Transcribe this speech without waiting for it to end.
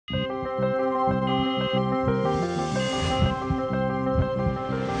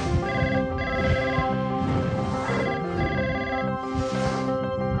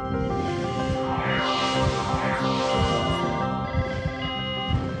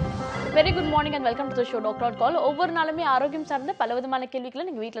Very good morning and welcome to the show doctor கால். ஒவ்வொரு நாளுமே ஆரோக்கியம் சார்ந்த பல விதமான கேள்விகளை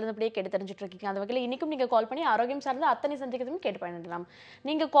நீங்க வீட்ல இருந்து அப்படியே கேட்டு தெரிஞ்சுட்டு இருக்கீங்க. அந்த வகையில் இன்னைக்கும் நீங்க கால் பண்ணி ஆரோக்கியம் சார்ந்த அத்தனை சந்தேகத்தையும் கேட்டு பயன்படலாம்.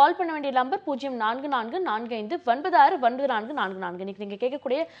 நீங்க கால் பண்ண வேண்டிய நம்பர் 044445969444. இன்னைக்கு நீங்க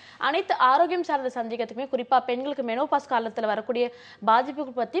கேட்கக்கூடிய அனைத்து ஆரோக்கியம் சார்ந்த சந்தேகத்துக்குமே குறிப்பா பெண்களுக்கு மெனோபாஸ் காலத்துல வரக்கூடிய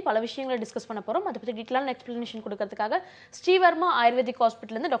பாதிப்புகள் பத்தி பல விஷயங்களை டிஸ்கஸ் பண்ண போறோம். அதை பத்தி டீட்டெயிலான எக்ஸ்பிளனேஷன் கொடுக்கறதுக்காக ஸ்ரீவர்மா ஆயுர்வேதிக்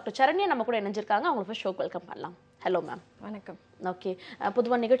ஹாஸ்பிட்டல்ல இருந்து டாக்டர் சரண்யா நம்ம கூட இணைஞ்சிருக்காங்க. அவங்களுக்கு ஷோக்கு வெல்கம் பண்ணலாம். Hello ma'am. வணக்கம். ஓகே,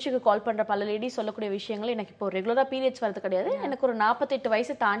 பொதுவாக நிகழ்ச்சிக்கு கால் பண்ணுற பல லேடிஸ் சொல்லக்கூடிய விஷயங்கள் எனக்கு இப்போ ரெகுலராக பீரியட்ஸ் வரது கிடையாது, எனக்கு ஒரு 48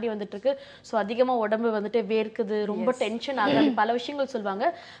 வயசு தாண்டி வந்துட்டு இருக்கு, ஸோ அதிகமாக உடம்பு வந்துட்டு வேர்க்குது, ரொம்ப டென்ஷன் ஆகுது, பல விஷயங்கள் சொல்லுவாங்க.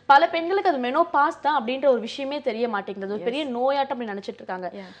 பல பெண்களுக்கு அது மெனோபாஸ் தான் அப்படின்ற ஒரு விஷயமே தெரிய மாட்டேங்குது, ஒரு பெரிய நோயாட்டம் அப்படின்னு நினைச்சிட்டு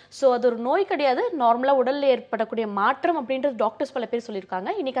இருக்காங்க. ஸோ அது ஒரு நோய் கிடையாது, நார்மலாக உடல்ல ஏற்படக்கூடிய மாற்றம் அப்படின்றது டாக்டர்ஸ் பல பேர் சொல்லியிருக்காங்க.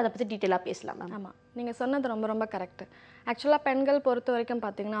 இன்னைக்கு அதை பற்றி டீட்டெயிலாக பேசலாம் மேம். ஆமாம், நீங்கள் சொன்னது ரொம்ப ரொம்ப கரெக்ட். ஆக்சுவலாக பெண்கள் பொறுத்த வரைக்கும்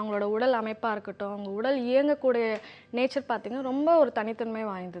பார்த்தீங்கன்னா அவங்களோட உடல் அமைப்பாக இருக்கட்டும், அவங்க உடல் இயங்கக்கூடிய நேச்சர் பார்த்தீங்கன்னா ரொம்ப ஒரு தனித்தன்மை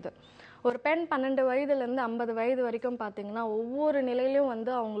வாய்ந்தது. ஒரு பெண் 12 வயதுலேருந்து 50 வயது வரைக்கும் பார்த்தீங்கன்னா ஒவ்வொரு நிலையிலும்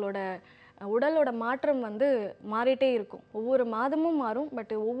வந்து அவங்களோட உடலோட மாற்றம் வந்து மாறிட்டே இருக்கும். ஒவ்வொரு மாதமும் மாறும்,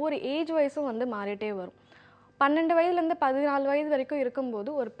 பட் ஒவ்வொரு ஏஜ் வயசும் வந்து மாறிட்டே வரும். 12 வயதுலேருந்து 14 வயது வரைக்கும் இருக்கும்போது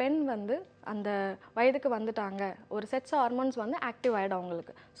ஒரு பெண் வந்து அந்த வயதுக்கு வந்துட்டாங்க, ஒரு செட்ஸ் ஹார்மோன்ஸ் வந்து ஆக்டிவ் ஆகிடும்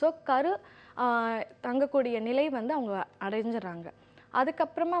அவங்களுக்கு. ஸோ தங்கக்கூடிய நிலை வந்து அவங்க அடைஞ்சிடறாங்க.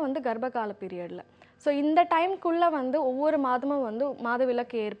 அதுக்கப்புறமா வந்து கர்ப்பகால பீரியடில் ஸோ இந்த டைம்குள்ளே வந்து ஒவ்வொரு மாதமும் வந்து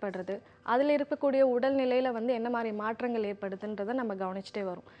மாதவிலக்கு ஏற்படுறது, அதில் இருக்கக்கூடிய உடல்நிலையில் வந்து என்ன மாதிரி மாற்றங்கள் ஏற்படுதுன்றதை நம்ம கவனிச்சுட்டே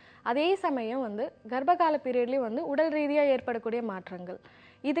வரும். அதே சமயம் வந்து கர்ப்பகால பீரியட்லேயும் வந்து உடல் ரீதியாக ஏற்படக்கூடிய மாற்றங்கள்,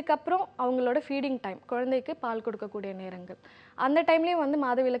 இதுக்கப்புறம் அவங்களோட ஃபீடிங் டைம், குழந்தைக்கு பால் கொடுக்கக்கூடிய நேரங்கள், அந்த டைம்லேயும் வந்து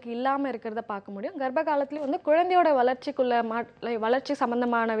மாதவிலக்கு இல்லாமல் இருக்கிறத பார்க்க முடியும். கர்ப்ப காலத்துலேயும் வந்து குழந்தையோட வளர்ச்சி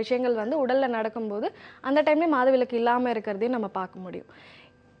சம்மந்தமான விஷயங்கள் வந்து உடலில் நடக்கும்போது அந்த டைம்லேயும் மாதவிலக்கு இல்லாமல் இருக்கிறதையும் நம்ம பார்க்க முடியும்.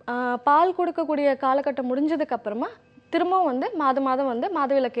 பால் கொடுக்கக்கூடிய காலகட்டம் முடிஞ்சதுக்கப்புறமா திரும்பவும் வந்து மாதம் வந்து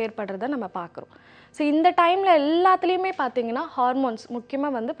மாதவிலக்கு ஏற்படுறத நம்ம பார்க்குறோம். ஸோ இந்த டைமில் எல்லாத்துலேயுமே பார்த்தீங்கன்னா ஹார்மோன்ஸ்,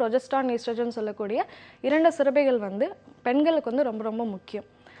 முக்கியமாக வந்து ப்ரொஜெஸ்ட்ரான், ஈஸ்ட்ரோஜன் சொல்லக்கூடிய 2 சுரபிகள் வந்து பெண்களுக்கு வந்து ரொம்ப ரொம்ப முக்கியம்.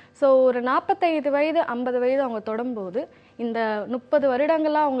 ஸோ ஒரு 45 வயது 50 வயது அவங்க தொடும்போது இந்த 30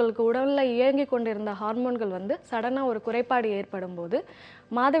 வருடங்களாக அவங்களுக்கு உடலில் இயங்கி கொண்டிருந்த ஹார்மோன்கள் வந்து சடனாக ஒரு குறைபாடு ஏற்படும் போது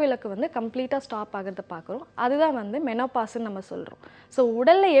மாதவிலக்கு வந்து கம்ப்ளீட்டாக ஸ்டாப் ஆகிறத பார்க்குறோம். அதுதான் வந்து மெனோபாஸ்ன்னு நம்ம சொல்கிறோம். ஸோ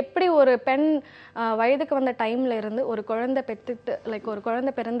உடலில் எப்படி ஒரு பெண் வயதுக்கு வந்த டைமில் இருந்து ஒரு குழந்தை ஒரு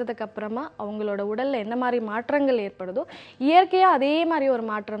குழந்தை பிறந்ததுக்கு அப்புறமா அவங்களோட உடலில் என்ன மாதிரி மாற்றங்கள் ஏற்படுதோ இயற்கையாக அதே மாதிரி ஒரு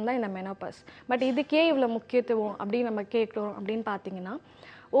மாற்றம் தான் இந்த மெனோபாஸ். பட் இதுக்கே இவ்வளோ முக்கியத்துவம் அப்படின்னு நம்ம கேட்குறோம் அப்படின்னு பார்த்தீங்கன்னா,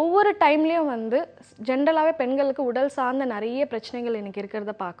 ஒவ்வொரு டைம்லேயும் வந்து ஜென்ரலாகவே பெண்களுக்கு உடல் சார்ந்த நிறைய பிரச்சனைகள் இன்றைக்கி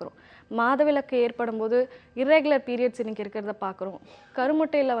இருக்கிறத பார்க்குறோம். மாதவிலக்கு ஏற்படும் போது இர்ரெகுலர் பீரியட்ஸ் இன்றைக்கி இருக்கிறத பார்க்குறோம்.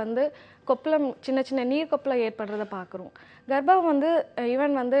 கருமுட்டையில் வந்து கொப்பளம், சின்ன சின்ன நீர் கொப்பளம் ஏற்படுறத பார்க்குறோம். கர்ப்பம் வந்து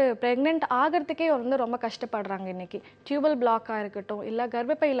ஈவன் வந்து ப்ரெக்னென்ட் ஆகிறதுக்கே வந்து ரொம்ப கஷ்டப்படுறாங்க இன்றைக்கி. டியூபல் பிளாக்காக இருக்கட்டும், இல்லை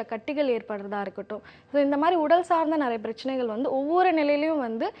கர்ப்பப்பையில் கட்டிகள் ஏற்படுறதா இருக்கட்டும். ஸோ இந்த மாதிரி உடல் சார்ந்த நிறைய பிரச்சனைகள் வந்து ஒவ்வொரு நிலையிலையும்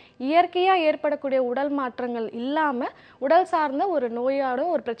வந்து இயற்கையாக ஏற்படக்கூடிய உடல் மாற்றங்கள் இல்லாமல் உடல் சார்ந்த ஒரு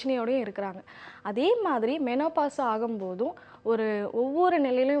நோயோடும் ஒரு பிரச்சனையோடையும் இருக்கிறாங்க. அதே மாதிரி மெனோபாஸ் ஆகும்போதும் ஒவ்வொரு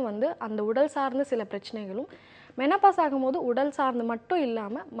நிலையிலையும் வந்து அந்த உடல் சார்ந்த சில பிரச்சனைகளும், மெனோபாஸ் ஆகும்போது உடல் சார்ந்து மட்டும்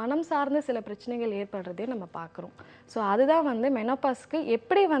இல்லாமல் மனம் சார்ந்த சில பிரச்சனைகள் ஏற்படுறதே நம்ம பார்க்குறோம். ஸோ அதுதான் வந்து மெனோபாஸ்க்கு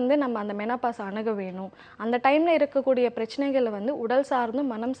எப்படி வந்து நம்ம அந்த மெனோபாஸ் அணுக வேணும், அந்த டைமில் இருக்கக்கூடிய பிரச்சனைகளை வந்து உடல் சார்ந்தும்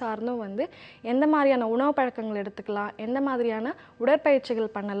மனம் சார்ந்தும் வந்து எந்த மாதிரியான உணவு பழக்கங்கள் எடுத்துக்கலாம், எந்த மாதிரியான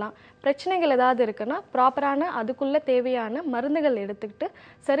உடற்பயிற்சிகள் பண்ணலாம், பிரச்சனைகள் ஏதாவது இருக்குன்னா ப்ராப்பரான அதுக்குள்ளே தேவையான மருந்துகள் எடுத்துக்கிட்டு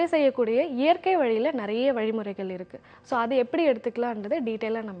சரி செய்யக்கூடிய இயற்கை வழியில் நிறைய வழிமுறைகள் இருக்குது. ஸோ அது எப்படி எடுத்துக்கலான்றதை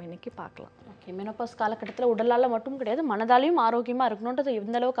டீட்டெயிலாக நம்ம இன்றைக்கி பார்க்கலாம். ஓகே, மெனோபாஸ் காலகட்டத்தில் உடலால் மட்டும் கிடையாது, மனதாலையும் ஆரோக்கியமாக இருக்கணுன்றது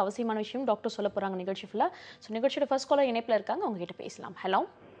எந்த அளவுக்கு அவசியமான விஷயம் டாக்டர் சொல்ல போகிறாங்க நிகழ்ச்சி ஃபுல்லாக. ஸோ நிகழ்ச்சியோட ஃபர்ஸ்ட் காலர் இணைப்பில் இருக்காங்க, அவங்க கிட்ட பேசலாம். ஹலோ.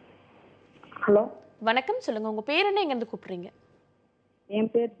 ஹலோ, வணக்கம், சொல்லுங்கள் உங்கள் பேர் என்ன, எங்கேருந்து கூப்பிட்றீங்க?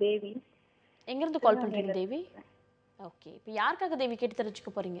 என் பேர் தேவி. எங்கேருந்து கால் பண்ணுறீங்க தேவி? ஓகே, இப்போ யாருக்காக தேவி கேட்டு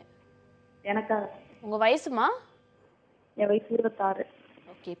தெரிஞ்சுக்க போகிறீங்க? எனக்காக. உங்கள் வயசுமா? என் வயசு 26.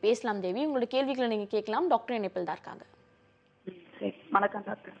 ஓகே, பேசலாம் தேவி, உங்களோட கேள்விகளை நீங்கள் கேட்கலாம், டாக்டர் இணைப்பில் தான் இருக்காங்க. வணக்கம்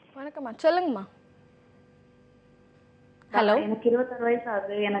டாக்டர். வணக்கம்மா, சொல்லுங்கம்மா. ஹலோ, எனக்கு 26 வயசு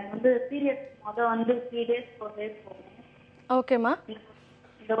ஆகுது. எனக்கு வந்து பீரியட்ஸ் வந்து 3 days 4 days போகும். ஓகேம்மா.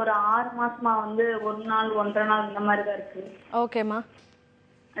 இந்த ஒரு 6 மாசமா வந்து 1 நாள் 1.5 நாள் இந்த மாதிரி தான் இருக்கு. ஓகேம்மா.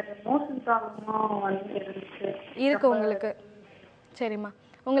 அது மோஷன் ப்ராப்ளமும் வந்து இருக்கு உங்களுக்கு. சரிம்மா,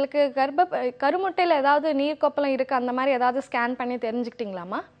 உங்களுக்கு கருமுட்டையில் ஏதாவது நீர் கொப்பளம் இருக்குது, அந்த மாதிரி ஏதாவது ஸ்கேன் பண்ணி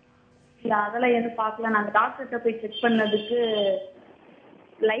தெரிஞ்சுக்கிட்டீங்களாம்மா? இல்லை, அதெல்லாம் எதுவும் பார்க்கல. நாங்கள் டாக்டர்கிட்ட போய் செக் பண்ணதுக்கு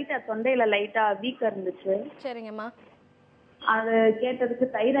லைட்டாக தொண்டையில் லைட்டாக வீக்காக இருந்துச்சு. சரிங்கம்மா. அது கேட்டதுக்கு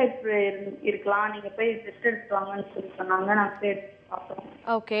தைராய்டு இருக்கலாம், நீங்கள் போய் டெஸ்ட் எடுத்து வாங்கன்னு சொல்லி சொன்னாங்க. நான் போய் எடுத்து பார்த்தோம்.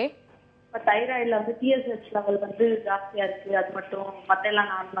 ஓகே. இப்போ தைராய்டில் வந்து TSH லெவல் வந்து ஜாஸ்தியா இருக்கு, அது மட்டும் மற்ற எல்லாம்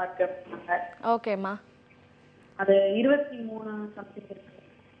நார்மலா இருக்கு அப்படின்னாங்க. ஓகேம்மா. அது 23 சம்திங் இருக்கு.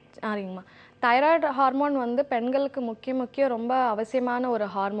 சரிங்கம்மா. தைராய்டு ஹார்மோன் வந்து பெண்களுக்கு முக்கிய ரொம்ப அவசியமான ஒரு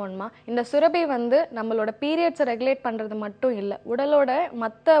ஹார்மோன்மா. இந்த சுரபி வந்து நம்மளோட பீரியட்ஸை ரெகுலேட் பண்ணுறது மட்டும் இல்லை, உடலோட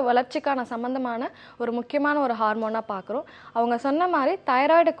மற்ற வளர்ச்சிக்கான சம்மந்தமான ஒரு முக்கியமான ஒரு ஹார்மோனாக பார்க்குறோம். அவங்க சொன்ன மாதிரி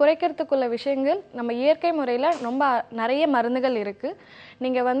தைராய்டு குறைக்கிறதுக்குள்ள விஷயங்கள் நம்ம இயற்கை முறையில் ரொம்ப நிறைய மருந்துகள் இருக்குது.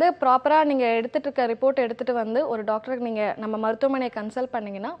 நீங்கள் வந்து ப்ராப்பராக நீங்கள் எடுத்துகிட்டு இருக்க ரிப்போர்ட் எடுத்துகிட்டு வந்து ஒரு டாக்டருக்கு நீங்கள் நம்ம மருத்துவமனையை கன்சல்ட்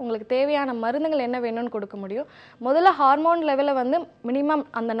பண்ணிங்கன்னா உங்களுக்கு தேவையான மருந்துகள் என்ன வேணும்னு கொடுக்க முடியும். முதல்ல ஹார்மோன் லெவலில் வந்து மினிமம்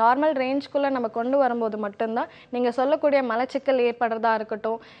அந்த நார்மல் ரேஞ்சுக்குள்ளே நம்ம கொண்டு வரும்போது மட்டும்தான் நீங்கள் சொல்லக்கூடிய மலச்சிக்கல் ஏற்படுறதா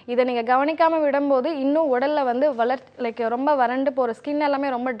இருக்கட்டும், இதை நீங்கள் கவனிக்காமல் விடும்போது இன்னும் உடலில் வந்து லைக் ரொம்ப வறண்டு போகிற ஸ்கின் எல்லாமே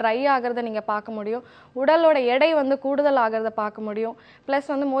ரொம்ப ட்ரை ஆகிறத நீங்கள் பார்க்க முடியும். உடலோட எடை வந்து கூடுதல் ஆகிறத பார்க்க முடியும்.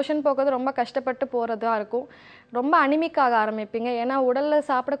 ப்ளஸ் வந்து மோஷன் போக்குறது ரொம்ப கஷ்டப்பட்டு போகிறதா இருக்கும். ரொம்ப அனிமிக்காக ஆரம்பிப்பீங்க. ஏன்னா உடலில்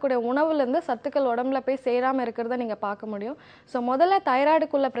சாப்பிடக்கூடிய உணவுலேருந்து சத்துக்கள் உடம்புல போய் சேராமல் இருக்கிறத நீங்கள் பார்க்க முடியும். ஸோ முதல்ல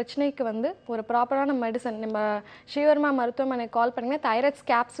தைராய்டுக்குள்ள பிரச்சனைக்கு வந்து ஒரு ப்ராப்பரான மெடிசன் நம்ம ஸ்ரீவர்மா மருத்துவமனை கால் பண்ணிங்கன்னா தைராய்ட்ஸ்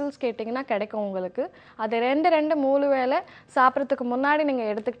கேப்சூல்ஸ் கேட்டிங்கன்னா கிடைக்கும் உங்களுக்கு. அது 2-3 வேளை சாப்பிட்றதுக்கு முன்னாடி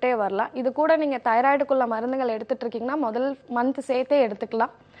நீங்கள் எடுத்துக்கிட்டே வரலாம். இது கூட நீங்கள் தைராய்டுக்குள்ள மருந்துகள் எடுத்துகிட்டு இருக்கீங்கன்னா முதல் மந்த் சேர்த்தே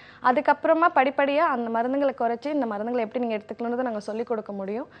எடுத்துக்கலாம். அதுக்கப்புறமா படிப்படியாக அந்த மருந்துகளை குறைச்சி இந்த மருந்துகளை எப்படி நீங்கள் எடுத்துக்கணுன்றதை நாங்கள் சொல்லிக் கொடுக்க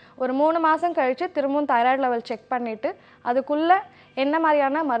முடியும். ஒரு 3 மாதம் கழித்து திரும்பவும் தைராய்டு லெவல் செக் பண்ணிவிட்டு அதுக்குள்ளே என்ன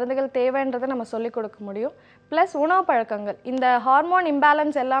மாதிரியான மருந்துகள் தேவைன்றதை நம்ம சொல்லிக் கொடுக்க முடியும். ப்ளஸ் உணவு பழக்கங்கள், இந்த ஹார்மோன்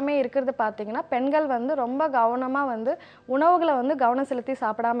இம்பேலன்ஸ் எல்லாமே இருக்கிறது பார்த்திங்கன்னா பெண்கள் வந்து ரொம்ப கவனமாக வந்து உணவுகளை வந்து கவனம் செலுத்தி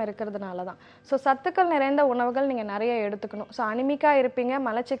சாப்பிடாமல் இருக்கிறதுனால தான். ஸோ சத்துக்கள் நிறைந்த உணவுகள் நீங்கள் நிறைய எடுத்துக்கணும். ஸோ அனிமிக்காக இருப்பீங்க,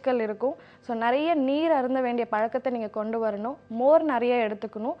 மலச்சிக்கல் இருக்கும். ஸோ நிறைய நீர் அருந்த வேண்டிய பழக்கத்தை நீங்கள் கொண்டு வரணும். மோர் நிறைய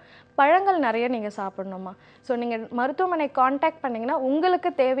எடுத்துக்கணும். பழங்கள் நிறைய நீங்கள் சாப்பிடணுமா. ஸோ நீங்கள் மருத்துவமனை காண்டாக்ட் பண்ணிங்கன்னா உங்களுக்கு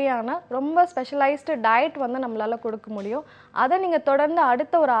தேவையான ரொம்ப ஸ்பெஷலைஸ்டு டயட் வந்து நம்மளால் கொடுக்க முடியும். அதை நீங்கள் தொடர்ந்து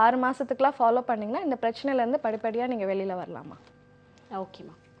அடுத்த ஒரு 6 மாதத்துக்குலாம் ஃபாலோ பண்ணிங்கன்னா இந்த பிரச்சனையிலேருந்து படிப்படியாக நீங்கள் வெளியில் வரலாமா.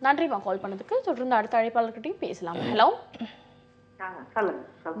 ஓகேம்மா, நன்றிம்மா கால் பண்ணதுக்கு. தொடர்ந்து அடுத்த அழைப்பாளர்கிட்டையும் பேசலாம். ஹலோ,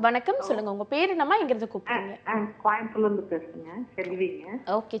 வணக்கம், சொல்லுங்க உங்க பேர் என்னம்மா, எங்கிருந்து கூப்பிடுறீங்க? கோயம்புத்தூர்ல இருந்து பேசுறேங்க, செல்விங்க.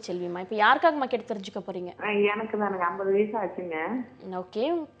 ஓகே செல்விமா, இப்போ யாருக்காகம்மா கேட்டு தெரிஞ்சுக்க போறீங்க? எனக்கு தான் 50 வயசு ஆச்சுங்க. ஓகே,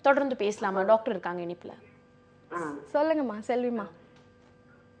 தொடர்ந்து பேசலாமா, டாக்டர் இருக்காங்க இனிப்புல. சொல்லுங்கம்மா செல்விமா,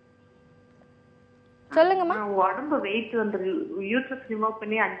 சொல்லுங்கம்மா. உடம்பு வெயிட் வந்து யூட்ரஸ் ரிமூவ்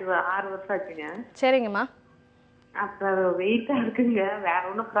பண்ணி 5-6 வருஷம் ஆச்சுங்க. சரிங்கம்மா. அப்புறம் வெயிட்டா இருக்குங்க, வேற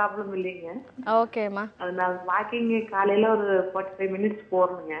ஒன்றும் ப்ராப்ளம் இல்லைங்க. ஓகேம்மா. அது நான் வாக்கிங் காலையில ஒரு 45 மினிட்ஸ்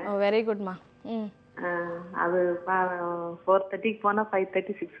போறேங்க. வெரி குட்மா. அது 4:30 போனா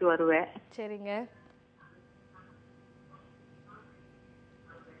 5:36 வருவேன். சரிங்க.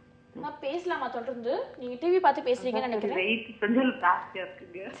 நான் பேசலாமா தொடர்ந்து? நீங்க டிவி பார்த்து பேசுறீங்கன்னு நினைக்கிறேன். வெயிட் கொஞ்சம் ஜாஸ்தியா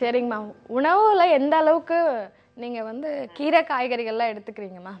இருக்குங்க. சரிங்கம்மா, உணவுல எந்த அளவுக்கு நீங்க வந்து கீரை காய்கறிகள்லாம்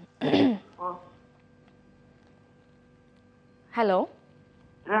எடுத்துக்கிறீங்கம்மா? ஹலோ,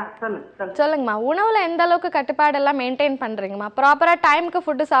 சொல்லுங்கம்மா. உணவுல எந்த அளவுக்கு கட்டுப்பாடு எல்லாம் மெயின்டைன் பண்றீங்கம்மா? ப்ராப்பரா டைமுக்கு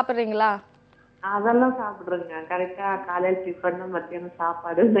ஃபுட்டு சாப்பிட்றீங்களா? அதெல்லாம் சாப்பிடுறேங்க. கரெக்டா காலையில டிஃபன், மத்தியானம்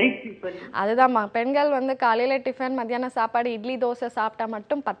சாப்பாடு, நைட் டிஃபன். அதுதான்மா, பெண்கள் வந்து காலையில டிஃபன், மத்தியானம் சாப்பாடு, இட்லி தோசை சாப்பிட்டா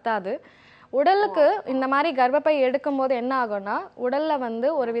மட்டும் பத்தாது. உடலுக்கு இந்த மாதிரி கர்ப்பப்பை எடுக்கும்போது என்ன ஆகும்னா உடல்ல வந்து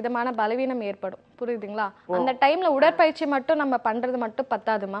ஒரு விதமான பலவீனம் ஏற்படும். புரியுதுங்களா? அந்த டைம்ல உடற்பயிற்சி மட்டும் நம்ம பண்றது மட்டும்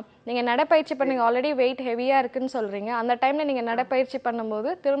பத்தாதுமா. நீங்க நடைப்பயிற்சி பண்ணீங்க, ஆல்ரெடி வெயிட் ஹெவியா இருக்குன்னு சொல்றீங்க. அந்த டைம்ல நீங்க நடைப்பயிற்சி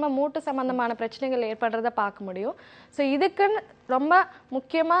பண்ணும்போது திரும்ப மூட்டு சம்பந்தமான பிரச்சனைகள் ஏற்படுறத பார்க்க முடியும். ஸோ இதுக்குன்னு ரொம்ப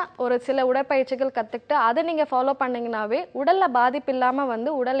முக்கியமா ஒரு சில உடற்பயிற்சிகள் கத்துக்கிட்டு அதை நீங்க ஃபாலோ பண்ணீங்கன்னாவே உடல்ல பாதிப்பு இல்லாம வந்து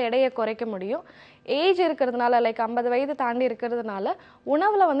உடல் எடையை குறைக்க முடியும். ஏஜ் இருக்கிறதுனால, லைக் 50 வயது தாண்டி இருக்கிறதுனால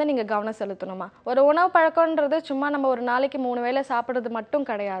உணவுல வந்து நீங்க கவனம் செலுத்தணுமா. ஒரு உணவு பழக்கம்ன்றது சும்மா நம்ம ஒரு நாளைக்கு 3 வேளை சாப்பிட்றது மட்டும்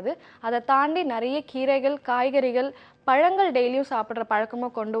கிடையாது. அதை தாண்டி நிறைய கீரைகள், காய்கறிகள், பழங்கள் டெய்லியும் சாப்பிட்ற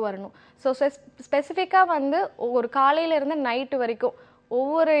பழக்கமும் கொண்டு வரணும். ஸோ ஸ்பெசிஃபிக்காக வந்து ஒரு காலையிலேருந்து நைட்டு வரைக்கும்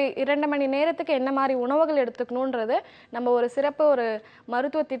ஒவ்வொரு 2 மணி நேரத்துக்கு என்ன மாதிரி உணவுகள் எடுத்துக்கணுன்றது நம்ம ஒரு சிறப்பு ஒரு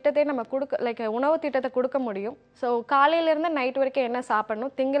மருத்துவ திட்டத்தை நம்ம லைக் உணவு திட்டத்தை கொடுக்க முடியும். ஸோ காலையிலேருந்து நைட் வரைக்கும் என்ன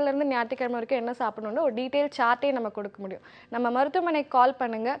சாப்பிடணும், திங்கள்லேருந்து ஞாயிற்றுக்கிழமை வரைக்கும் என்ன சாப்பிடணும்னு ஒரு டீட்டெயில் சார்ட்டே நம்ம கொடுக்க முடியும். நம்ம மருத்துவமனைக்கு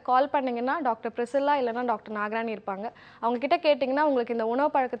கால் பண்ணிங்கன்னா டாக்டர் பிரிசில்லா இல்லைனா டாக்டர் நாகராணி இருப்பாங்க. அவங்கக்கிட்ட கேட்டிங்கன்னா உங்களுக்கு இந்த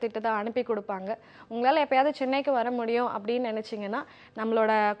உணவு பழக்க திட்டத்தை அனுப்பி கொடுப்பாங்க. உங்களால் எப்போயாவது சென்னைக்கு வர முடியும் அப்படின்னு நினச்சிங்கன்னா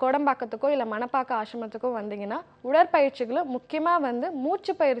நம்மளோட கோடம்பாக்கத்துக்கோ இல்லை மணப்பாக்க ஆசிரமத்துக்கோ வந்தீங்கன்னா உடற்பயிற்சிகளும் முக்கியமாக வந்து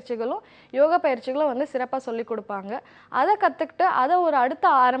மூச்சு பயிற்சிகளும் யோகா பயிற்சிகளும் வந்து சிறப்பாக சொல்லி கொடுப்பாங்க. அதை கற்றுக்கிட்டு அதை ஒரு அடுத்த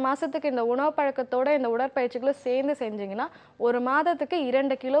 6 மாதத்துக்கு இந்த உணவு பழக்கத்தோட இந்த உடற்பயிற்சிகளும் சேர்ந்து செஞ்சீங்கன்னா ஒரு மாதத்துக்கு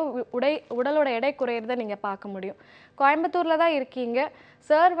 2 கிலோ உடலோட எடை குறையிறத நீங்கள் பார்க்க முடியும். கோயம்புத்தூரில் தான் இருக்கீங்க.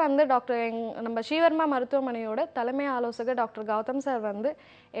 சார் வந்து டாக்டர் நம்ம ஸ்ரீவர்மா மருத்துவமனையோட தலைமை ஆலோசகர் டாக்டர் கௌதம் சார் வந்து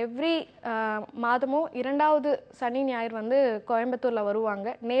எவ்ரி மாதமும் 2வது சனி ஞாயிறு வந்து கோயம்புத்தூரில் வருவாங்க.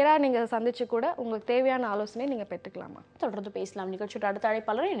 நேராக நீங்கள் சந்திச்சு கூட உங்களுக்கு தேவையான ஆலோசனை நீங்கள் பெற்றுக்கலாமா? தொடர்ந்து பேசலாம். நிகழ்ச்சியோட அடுத்த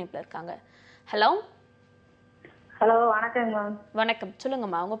அழைப்பாளர் இணைப்பில் இருக்காங்க. ஹலோ ஹலோ, வணக்கங்க மேம். வணக்கம்,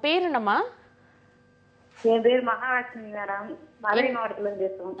 சொல்லுங்கம்மா, உங்க பேர் என்னம்மா? என் பேர் மகாலட்சுமி மேடம், மதுரை மாவட்டத்துல இருந்து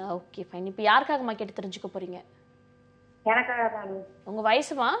பேசுறோம். Okay fine. இப்போ யாருக்காகம்மா கேட்டு தெரிஞ்சுக்க போறீங்க? எனக்காக தான். உங்க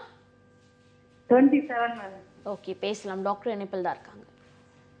வயசுமா? 27 மேம். ஓகே, பேசலாம். டாக்டர் இணைப்பில் தான் இருக்காங்க.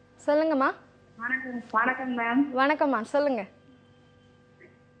 சொல்லுங்கம்மா. வணக்கம் மேம். வணக்கம்மா, சொல்லுங்க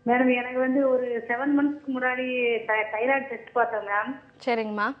மேடம். எனக்கு வந்து ஒரு 7 மந்த்ஸ்க்கு முன்னாடி தைராய்டு டெஸ்ட் பார்த்தேன் மேம்.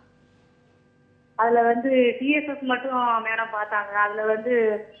 சரிங்கம்மா. அதுல வந்து டிஎஸ்எஸ் மட்டும் மேடம் பார்த்தாங்க. அதுல வந்து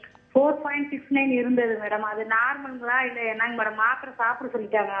 4.69 இருந்தது மேடம். அது நார்மலுங்களா இல்ல என்னங்க மேடம்? மாத்திரை சாப்பிட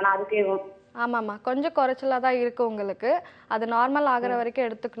சொல்லிட்டாங்க. ஆனா அதுக்கே ஆமாம்மா, கொஞ்சம் குறைச்சலாக தான் இருக்குது உங்களுக்கு. அது நார்மல் ஆகிற வரைக்கும்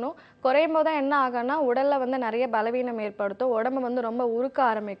எடுத்துக்கணும். குறையும் போது தான் என்ன ஆகும்னா உடலில் வந்து நிறைய பலவீனம் ஏற்படுத்தும். உடம்பு வந்து ரொம்ப உருக்க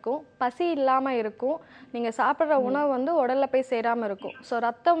ஆரம்பிக்கும். பசி இல்லாமல் இருக்கும். நீங்கள் சாப்பிட்ற உணவு வந்து உடலில் போய் சேராமல் இருக்கும். ஸோ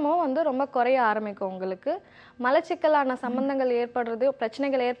ரத்தமும் வந்து ரொம்ப குறைய ஆரம்பிக்கும். உங்களுக்கு மலச்சிக்கலான சம்பந்தங்கள் ஏற்படுறது,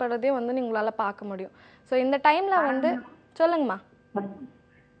 பிரச்சனைகள் ஏற்படுறதையும் வந்து உங்களால் பார்க்க முடியும். ஸோ இந்த டைமில் வந்து சொல்லுங்கம்மா.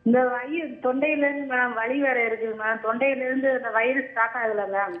 இந்த வயிறு தொண்டையில இருந்து மேடம் வலி வேற இருக்குது மேடம். தொண்டையில இருந்து அந்த வயிறு ஸ்டார்ட் ஆகுதுல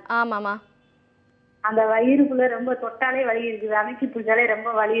மேம். ஆமாம்மா. அந்த வயிறுக்குள்ள ரொம்ப தொட்டாலே வலி இருக்குது. அமைக்கி பிடிச்சாலே ரொம்ப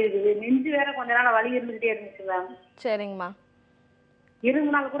வலி இருக்குது. நெஞ்சு வேற கொஞ்ச நாள் வலி இருந்துகிட்டே இருந்துச்சு மேம். சரிங்கம்மா.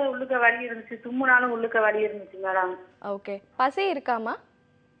 இருமுனாலும் கூட உள்ளுக்க வலி இருந்துச்சு, தும்முனாலும் உள்ளுக்க வலி இருந்துச்சு மேடம். ஓகே, பசி இருக்காமா?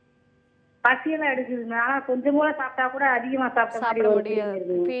 பசியெல்லாம் எடுக்குது மேம். ஆனா கொஞ்சம் கூட சாப்பிட்டா கூட அதிகமா சாப்பிட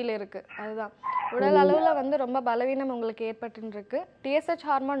முடியாது ஃபீல் இருக்கு. அதுதான் உடல் அளவுல வந்து ரொம்ப பலவீனம் உங்களுக்கு ஏற்பட்டு இருக்கு. டிஎஸ்ஹெச்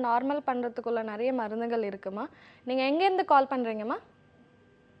ஹார்மோன் நார்மல் பண்றதுக்குள்ள நிறைய மருந்துகள் இருக்குமா. நீங்க எங்க இருந்து கால் பண்றீங்கம்மா?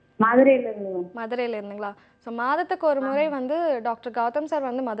 மதுரையில இருந்து. மதுரையில இருந்துங்களா? ஸோ மாதத்துக்கு ஒரு முறை வந்து டாக்டர் கௌதம் சார்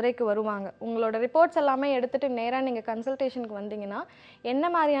வந்து மதுரைக்கு வருவாங்க. உங்களோட ரிப்போர்ட்ஸ் எல்லாமே எடுத்துட்டு நேராக நீங்கள் கன்சல்டேஷனுக்கு வந்தீங்கன்னா என்ன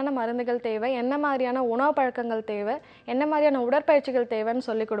மாதிரியான மருந்துகள் தேவை, என்ன மாதிரியான உணவு பழக்கங்கள் தேவை, என்ன மாதிரியான உடற்பயிற்சிகள் தேவைன்னு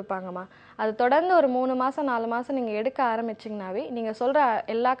சொல்லி கொடுப்பாங்கம்மா. அது தொடர்ந்து ஒரு 3 மாதம் 4 மாதம் நீங்கள் எடுக்க ஆரம்பிச்சிங்கனாவே நீங்கள் சொல்கிற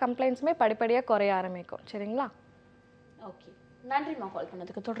எல்லா கம்ப்ளைண்ட்ஸுமே படிப்படியாக குறைய ஆரம்பிக்கும். சரிங்களா? ஓகே, நன்றிம்மா கால்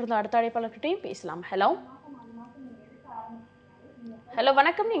பண்ணதுக்கு. தொடர்ந்து அடுத்த அழைப்பாளர்கிட்டையும் பேசலாம். ஹலோ ஹலோ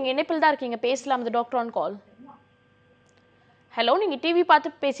வணக்கம், நீங்க இணைப்பில் தான் இருக்கீங்க, பேசலாம். இது டாக்டர் ஆன் கால். ஹலோ, நீங்க டிவி பார்த்து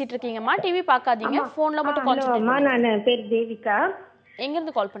பேசிட்டு இருக்கீங்கம்மா. டிவி பார்க்காதீங்க, போன்ல மட்டும் கான்சென்ட்ரேட் பண்ணுங்க. நான் பேர் தேவிகா. எங்க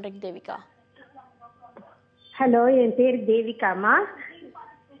இருந்து கால் பண்றீங்க தேவிகா? ஹலோ, என் பேர் தேவிகாமா.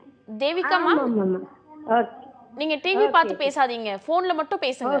 தேவிகாமா, நீங்க டிவி பார்த்து பேசாதீங்க, போன்ல மட்டும்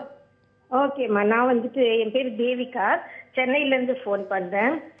பேசுங்க. ஓகேம்மா. நான் வந்துட்டு என் பேர் தேவிகா, சென்னையில இருந்து போன்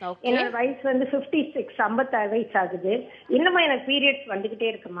பண்றேன். என்னோட வயசு வந்து 56, 56 வயசு ஆகுது. இன்னமும் எனக்கு பீரியட்ஸ் வந்துகிட்டே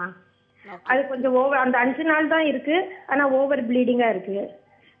இருக்குமா. அது கொஞ்சம் ஓவர், அந்த 5 நாள் தான் இருக்கு, ஆனா ஓவர் ப்ளீடிங்கா இருக்கு.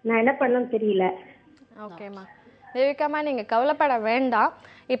 நான் என்ன பண்ணணும்னு தெரியல. ஓகேம்மா. தேவிகாமா, நீங்க கவலைப்பட வேண்டாம்.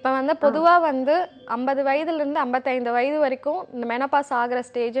 இப்போ வந்து பொதுவாக வந்து 50 வயதுலேருந்து 55 வயது வரைக்கும் இந்த மெனோபாஸ் ஆகிற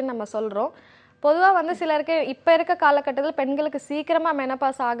ஸ்டேஜ்னு நம்ம சொல்கிறோம். பொதுவாக வந்து சிலருக்கு இப்போ இருக்க காலகட்டத்தில் பெண்களுக்கு சீக்கிரமாக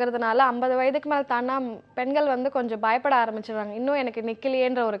மெனோபாஸ் ஆகிறதுனால 50 வயதுக்கு மேலே தானா பெண்கள் வந்து கொஞ்சம் பயப்பட ஆரம்பிச்சிடுறாங்க. இன்னும் எனக்கு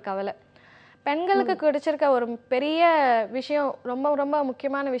நிற்கலையேன்ற ஒரு கவலை. பெண்களுக்கு கிடைச்சிருக்க ஒரு பெரிய விஷயம், ரொம்ப ரொம்ப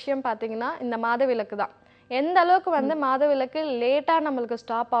முக்கியமான விஷயம் பார்த்தீங்கன்னா இந்த மாதவிலக்கு தான். எந்த அளவுக்கு வந்து மாதவிலக்கு லேட்டாக நம்மளுக்கு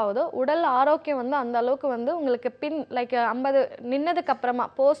ஸ்டாப் ஆகுதோ உடல் ஆரோக்கியம் வந்து அந்த அளவுக்கு வந்து உங்களுக்கு லைக் 50 நின்னதுக்கு அப்புறமா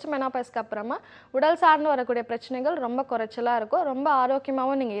போஸ்ட் மெனோபாஸ்க்கு அப்புறமா உடல் சார்ந்து வரக்கூடிய பிரச்சனைகள் ரொம்ப குறைச்சலாக இருக்கும். ரொம்ப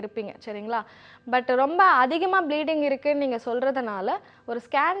ஆரோக்கியமாகவும் நீங்கள் இருப்பீங்க. சரிங்களா? பட் ரொம்ப அதிகமாக ப்ளீடிங் இருக்குன்னு நீங்கள் சொல்கிறதுனால ஒரு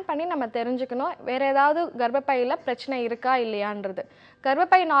ஸ்கேன் பண்ணி நம்ம தெரிஞ்சுக்கணும் வேறு ஏதாவது கர்ப்பப்பையில் பிரச்சனை இருக்கா இல்லையான்றது.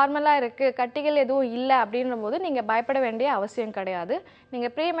 கர்ப்பப்பை நார்மலாக இருக்குது, கட்டிகள் எதுவும் இல்லை அப்படின்ற போது நீங்கள் பயப்பட வேண்டிய அவசியம் கிடையாது.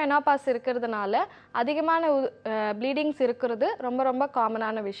 நீங்கள் ப்ரீ மெனோபாஸ் இருக்கிறதுனால அதிகமான ப்ளீடிங்ஸ் இருக்கிறது ரொம்ப ரொம்ப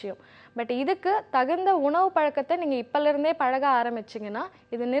காமனான விஷயம். பட் இதுக்கு தகுந்த உணவு பழக்கத்தை நீங்கள் இப்போலேருந்தே பழக ஆரம்பிச்சிங்கன்னா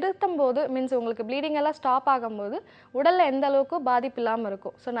இது நிறுத்தும் போது மீன்ஸ் உங்களுக்கு ப்ளீடிங் எல்லாம் ஸ்டாப் ஆகும்போது உடலில் எந்த அளவுக்கு பாதிப்பு இல்லாமல்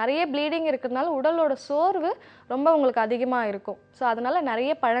இருக்கும். ஸோ நிறைய ப்ளீடிங் இருக்கிறதுனால உடலோட சோர்வு ரொம்ப உங்களுக்கு அதிகமாக இருக்கும். ஸோ அதனால்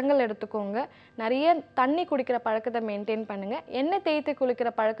நிறைய பழங்கள் எடுத்துக்கோங்க, நிறைய தண்ணி குடிக்கிற பழக்கத்தை மெயின்டைன் பண்ணுங்கள். எண்ணெய் தேய்த்து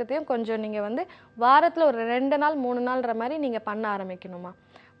குளிக்கிற பழக்கத்தையும் கொஞ்சம் நீங்கள் வந்து வாரத்தில் ஒரு 2 நாள் 3 நாள்ன்ற மாதிரி நீங்கள் பண்ண ஆரம்பிக்கணுமா.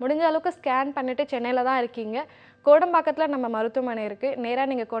 முடிஞ்ச அளவுக்கு ஸ்கேன் பண்ணிவிட்டு சென்னையில் தான் இருக்கீங்க, கோடம்பாக்கத்தில் நம்ம மருத்துவமனை இருக்குது, நேராக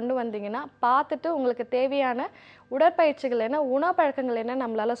நீங்கள் கொண்டு வந்தீங்கன்னா பார்த்துட்டு உங்களுக்கு தேவையான உடற்பயிற்சிகள் என்ன, உணவு பழக்கங்கள் என்ன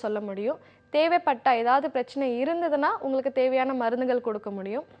நம்மளால் சொல்ல முடியும். தேவைப்பட்ட ஏதாவது பிரச்சனை இருந்ததுன்னா உங்களுக்கு தேவையான மருந்துகள் கொடுக்க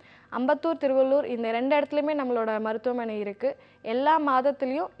முடியும். அம்பத்தூர், திருவள்ளூர் இந்த 2 இடத்துலையுமே நம்மளோட மருத்துவமனை இருக்குது. எல்லா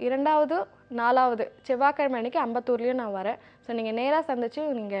மாதத்துலேயும் 2வது 4வது செவ்வாய்க்கிழமை அன்னைக்கு அம்பத்தூர்லேயும் நான் வரேன். ஸோ நீங்கள் நேராக சந்திச்சு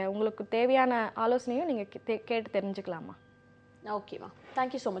நீங்கள் உங்களுக்கு தேவையான ஆலோசனையும் நீங்கள் கேட்டு தெரிஞ்சுக்கலாமா. ஓகேம்மா,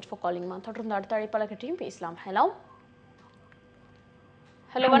 தேங்க்யூ ஸோ மச் ஃபார் காலிங்மா. தொடர்ந்து அடுத்த அழைப்பாளர்கிட்டையும் பேசலாம். ஹலோ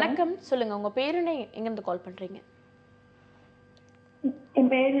ஹலோ, வணக்கம். சொல்லுங்க, உங்க பேரு என்ன, எங்கேருந்து கால் பண்றீங்க?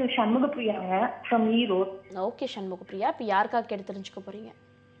 என் பேரு சண்முகப்பிரியாங்க, ஃப்ரம் ஈரோடு. ஓகே சண்முகப்பிரியா, இப்போ யாருக்காக கேட்டு தெரிஞ்சுக்க போறீங்க?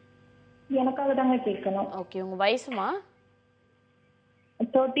 எனக்காக தாங்க கேட்கணும். ஓகே, உங்க வயசுமா?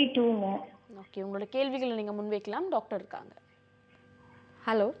 32ங்க. ஓகே, உங்களோட கேள்விகளை நீங்க முன்வைக்கலாம், டாக்டர் இருக்காங்க.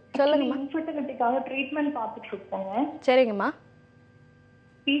 ஹலோ, சொல்லுங்கம்மா. இன்ஃபர்டிலிட்டிக்காக ட்ரீட்மெண்ட் பார்த்துட்டு இருக்கோங்க. சரிங்கம்மா.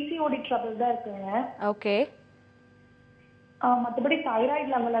 பிசிஓடி ட்ரபிள் தான் இருக்குங்க. ஓகே. மற்றபடி தைராய்டு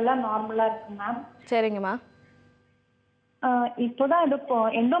லெவல் எல்லாம் நார்மலா இருக்கு மேம். சரிங்கம்மா. இப்போதான் இது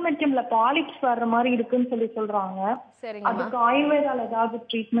எண்டோமெட்ரியம்ல பாலிப்ஸ் வர்ற மாதிரி இருக்குன்னு சொல்றாங்க. சரிங்கம்மா. அதுக்கு ஆயுர்வேதால ஏதாவது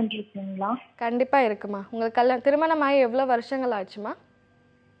ட்ரீட்மெண்ட் இருக்குங்களா? கண்டிப்பா இருக்குமா. உங்களுக்கு திருமணம் ஆகி எவ்வளவு வருஷங்கள் ஆச்சுமா?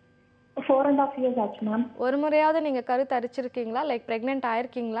 4.5 years ஆச்சு மேம். ஒரு முறையாவது நீங்க கருத்து அரிச்சிருக்கீங்களா, லைக் பிரெக்னென்ட்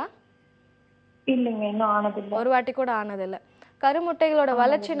ஆயிருக்கீங்களா? இல்லைங்க, இன்னும் ஆனதில்லை. ஒரு வாட்டி கூட ஆனதில்லை. கருமுட்டைகளோட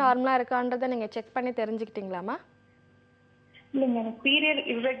வளர்ச்சி நார்மலா இருக்கான்றதை நீங்க செக் பண்ணி தெரிஞ்சுக்கிட்டீங்களாமா? இல்லைங்க, எனக்கு பீரியட்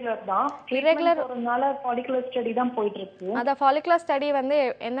இர்ரெகுலர் தான். இர்ரெகுலர் ஒருனால ஃபாலிகுலர் ஸ்டடி தான் போயிட்டு இருக்கு. அத ஃபாலிகுலர் ஸ்டடி வந்து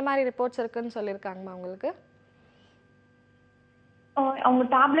எந்த மாதிரி ரிப்போர்ட்ஸ் இருக்குன்னு சொல்லிருக்காங்கமா உங்களுக்கு? அவங்க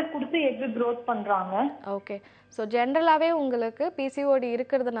டேப்லெட் கொடுத்து எக் க்ரோத் பண்றாங்க. ஓகே. ஸோ ஜென்ரலாகவே உங்களுக்கு பிசிஓடி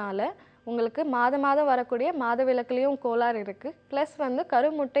இருக்கிறதுனால உங்களுக்கு மாதம் வரக்கூடிய மாதவிலக்குலேயும் கோளாறு இருக்குது. ப்ளஸ் வந்து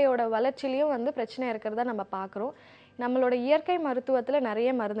கருமுட்டையோட வளர்ச்சிலையும் வந்து பிரச்சனை இருக்கிறத நம்ம பார்க்குறோம். நம்மளோட இயற்கை மருத்துவத்தில் நிறைய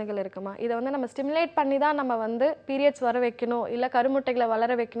மருந்துகள் இருக்குமா. இதை வந்து நம்ம ஸ்டிமுலேட் பண்ணி தான் நம்ம வந்து பீரியட்ஸ் வர வைக்கணும், இல்லை கருமுட்டைகளை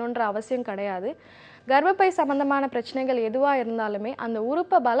வளர வைக்கணுன்ற அவசியம் கிடையாது. கர்ப்பப்பை சம்பந்தமான பிரச்சனைகள் எதுவாக இருந்தாலுமே அந்த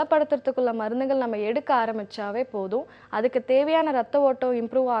உறுப்பை பலப்படுத்துறதுக்குள்ள மருந்துகள் நம்ம எடுக்க ஆரம்பித்தாவே போதும். அதுக்கு தேவையான ரத்த ஓட்டம்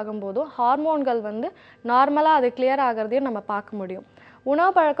இம்ப்ரூவ் ஆகும்போதும் ஹார்மோன்கள் வந்து நார்மலாக அது கிளியர் ஆகிறதையும் நம்ம பார்க்க முடியும்.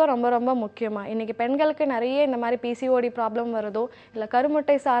 உணவு பழக்கம் ரொம்ப ரொம்ப முக்கியமாக. இன்றைக்கி பெண்களுக்கு நிறைய இந்த மாதிரி பிசிஓடி ப்ராப்ளம் வரதோ இல்லை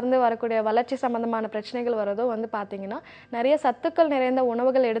கருமுட்டை சார்ந்து வரக்கூடிய வளர்ச்சி சம்மந்தமான பிரச்சனைகள் வரதோ வந்து பார்த்திங்கன்னா நிறைய சத்துக்கள் நிறைந்த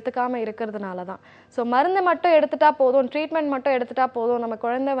உணவுகள் எடுத்துக்காமல் இருக்கிறதுனால தான். ஸோ மருந்து மட்டும் எடுத்துட்டா போதும், ட்ரீட்மெண்ட் மட்டும் எடுத்துட்டா போதும், நம்ம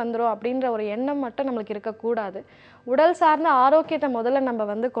குழந்தை வந்துடும் அப்படின்ற ஒரு எண்ணம் மட்டும் நம்மளுக்கு இருக்கக்கூடாது. உடல் சார்ந்த ஆரோக்கியத்தை முதல்ல நம்ம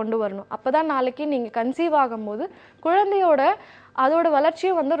வந்து கொண்டு வரணும். அப்போ தான் நாளைக்கு நீங்கள் கன்சீவ் ஆகும்போது குழந்தையோட அதோட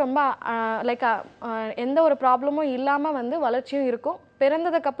வளர்ச்சியும் வந்து ரொம்ப லைக் எந்த ஒரு ப்ராப்ளமும் இல்லாமல் வந்து வளர்ச்சியும் இருக்கும்.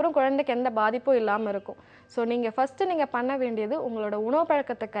 பிறந்ததுக்கப்புறம் குழந்தைக்கு எந்த பாதிப்பும் இல்லாமல் இருக்கும். ஸோ நீங்கள் ஃபஸ்ட்டு நீங்கள் பண்ண வேண்டியது உங்களோட உணவு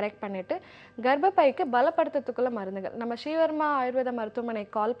பழக்கத்தை கரெக்ட் பண்ணிவிட்டு கர்ப்பப்பைக்கு பலப்படுத்துறதுக்குள்ள மருந்துகள் நம்ம ஸ்ரீவர்மா ஆயுர்வேத மருத்துவமனை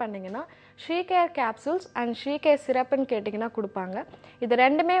கால் பண்ணிங்கன்னா ஸ்ரீகேர் கேப்சூல்ஸ் அண்ட் ஸ்ரீகேர் சிரப்புன்னு கேட்டிங்கன்னா கொடுப்பாங்க. இது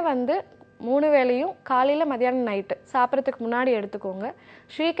ரெண்டுமே வந்து 3 வேளையும் காலையில் மதியானம் நைட்டு சாப்பிட்றதுக்கு முன்னாடி எடுத்துக்கோங்க.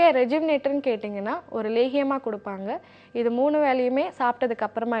 ஸ்ரீகேர் ரெஜிமினேட்டர்னு கேட்டிங்கன்னா ஒரு லேகியமாக கொடுப்பாங்க. இது 3 வேளையுமே சாப்பிட்டதுக்கு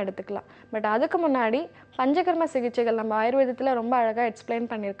அப்புறமா எடுத்துக்கலாம். பட் அதுக்கு முன்னாடி பஞ்சகர்ம சிகிச்சைகள் நம்ம ஆயுர்வேதத்தில் ரொம்ப அழகாக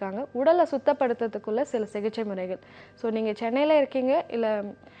எக்ஸ்பிளைன் பண்ணியிருக்காங்க. உடலை சுத்தப்படுத்துறதுக்குள்ள சில சிகிச்சை முறைகள். ஸோ நீங்கள் சென்னையில் இருக்கீங்க இல்லை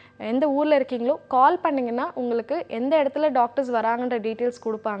எந்த ஊரில் இருக்கீங்களோ கால் பண்ணிங்கன்னா உங்களுக்கு எந்த இடத்துல டாக்டர்ஸ் வராங்கன்ற டீட்டெயில்ஸ்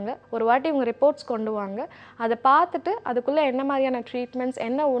கொடுப்பாங்க. ஒரு வாட்டி உங்கள் ரிப்போர்ட்ஸ் கொண்டு வாங்க. அதை பார்த்துட்டு அதுக்குள்ளே என்ன மாதிரியான ட்ரீட்மெண்ட்ஸ்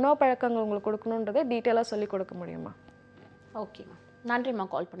என்ன உணவு பழக்கங்கள் உங்களுக்கு கொடுக்கணுன்றதை டீட்டெயிலாக சொல்லி கொடுக்க முடியுமா? ஓகேம்மா, நன்றிம்மா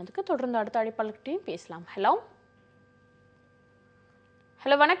கால் பண்ணதுக்கு. தொடர்ந்து அடுத்த அழைப்பாளர்கிட்டையும் பேசலாம். ஹலோ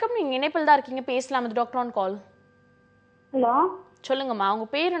ஹலோ, வணக்கம். நீங்கள் இணைப்பில் தான் இருக்கீங்க, பேசலாம். இது டாக்டர் ஆன் கால். ஹலோ, சொல்லுங்கம்மா, உங்க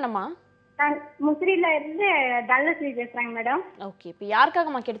பேர் என்னம்மா? நான் முசிறியில இருந்து தனலட்சுமி பேசுறேங்க மேடம். ஓகே, இப்போ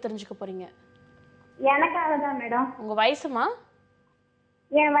யாருக்காகம்மா கேட்டு தெரிஞ்சுக்க போறீங்க? எனக்காக தான் மேடம். உங்க வயசுமா?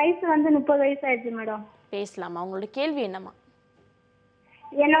 என் வயசு வந்து 30 வயசு ஆயிடுச்சு மேடம். பேசலாமா? உங்களோட கேள்வி என்னம்மா?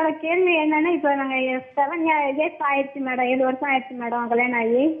 என்னோட கேள்வி என்னன்னா, இப்போ நாங்க 7 years ஆயிடுச்சு மேடம், 7 வருஷம் ஆயிடுச்சு மேடம் கல்யாணம்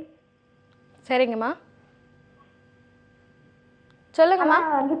ஆகி. சரிங்கம்மா, சொல்லுங்கம்மா.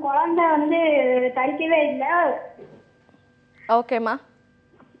 வந்து குழந்தை வந்து தரிக்கவே இல்லை. ஓகேம்மா.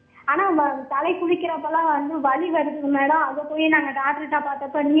 ஆனா தலை குளிக்கிறப்பெல்லாம் வந்து வலி வருது மேடம். அதை போய் நாங்க டாக்டர்கிட்ட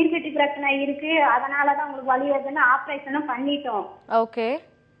பார்த்தப்ப நீர்க்கட்டி பிரச்சனை இருக்கு, அதனாலதான் உங்களுக்கு வலி வருதுன்னு ஆப்ரேஷனும் பண்ணிட்டோம். ஓகே,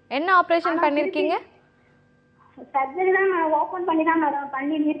 என்ன ஆப்ரேஷன் பண்ணிருக்கீங்க? சர்ஜரி தான் ஓபன் பண்ணி தான் மேடம்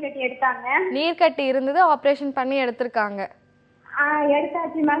பண்ணி நீர்க்கட்டி எடுத்தாங்க. நீர்க்கட்டி இருந்தது, ஆப்ரேஷன் பண்ணி எடுத்திருக்காங்க.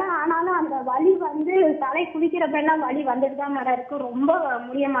 எடுத்தாச்சு மேடம். ஆனாலும் அந்த வலி வந்து தலை குளிக்கிறப்ப எல்லாம் வலி வந்துட்டு தான் மேடம் இருக்கு, ரொம்ப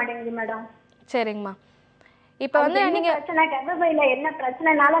முடிய மாட்டேங்குது மேடம். சரிங்கம்மா, இப்போ வந்து நீங்க பிரச்சனை கர்ப்பப்பையில என்ன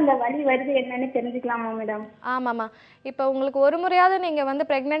பிரச்சனைனால அந்த வலி வருது என்னன்னு தெரிஞ்சுக்கலாமா மேடம்? ஆமாம்மா, இப்போ உங்களுக்கு ஒரு முறையாவது நீங்க வந்து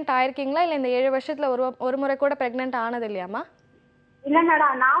பிரெக்னென்ட் ஆயிருக்கீங்களா, இல்லை இந்த 7 வருஷத்துல ஒரு முறை கூட பிரெக்னென்ட் ஆனது இல்லையாம்மா? இல்ல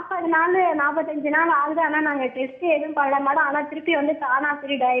மேடம், 40 நாள் 45 நாள் ஆகுது. ஆனா நாங்க டெஸ்ட் எதுவும் பண்ணல மேடம். ஆனா திருப்பி வந்து தானா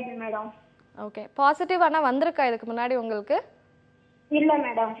பீரியட் ஆயிடுது மேடம். ஓகே, பாசிட்டிவ் ஆனால் வந்திருக்கா இதுக்கு முன்னாடி உங்களுக்கு? இல்ல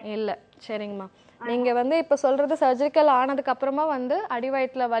மேடம். இல்லை, சரிங்கம்மா. நீங்கள் வந்து இப்போ சொல்கிறது சர்ஜிக்கல் ஆனதுக்கு அப்புறமா வந்து அடி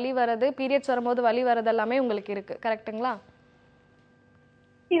வயிற்றுல வலி வர்றது, பீரியட்ஸ் வரும்போது வலி வர்றது எல்லாமே உங்களுக்கு இருக்குது, கரெக்ட்டுங்களா?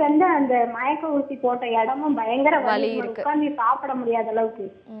 வந்து அந்த மயக்க ஊசி போட்ட இடமும் பயங்கர வலி வலி இருக்கு. உட்கார்ந்து சாப்பிட முடியாத அளவுக்கு.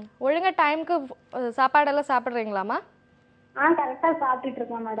 ஒழுங்கா டைமுக்கு சாப்பாடெல்லாம் சாப்பிட்றீங்களாம்மா? கரெக்டா சாப்பிட்டுட்டு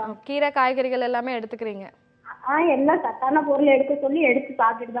இருக்கேன் மேடம். கீரை காய்கறிகள் எல்லாமே எடுத்துக்கிறீங்க? எல்லாம் சத்தான பொருள் எடுக்க சொல்லி எடுத்து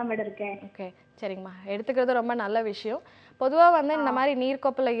சாப்பிட்டுட்டு தான் மேடம் இருக்கேன். ஓகே, சரிங்கம்மா. எடுத்துக்கிறது ரொம்ப நல்ல விஷயம். பொதுவாக வந்து இந்த மாதிரி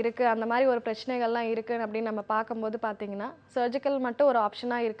நீர்க்கொப்பில் இருக்குது, அந்த மாதிரி ஒரு பிரச்சனைகள்லாம் இருக்குது அப்படின்னு நம்ம பார்க்கும்போது பார்த்தீங்கன்னா சர்ஜிக்கல் மட்டும் ஒரு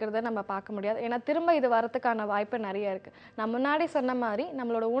ஆப்ஷனாக இருக்கிறத நம்ம பார்க்க முடியாது. ஏன்னா திரும்ப இது வரதுக்கான வாய்ப்பு நிறைய இருக்குது. நான் முன்னாடி சொன்ன மாதிரி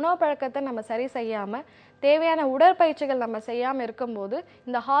நம்மளோட உணவு பழக்கத்தை நம்ம சரி செய்யாமல், தேவையான உடற்பயிற்சிகள் நம்ம செய்யாமல் இருக்கும்போது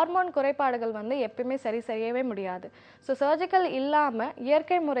இந்த ஹார்மோன் குறைபாடுகள் வந்து எப்பயுமே சரி செய்யவே முடியாது. ஸோ சர்ஜிக்கல் இல்லாமல்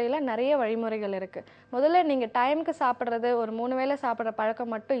இயற்கை முறையில் நிறைய வழிமுறைகள் இருக்குது. முதல்ல நீங்கள் டைமுக்கு சாப்பிட்றது, ஒரு 3 வேளை சாப்பிட்ற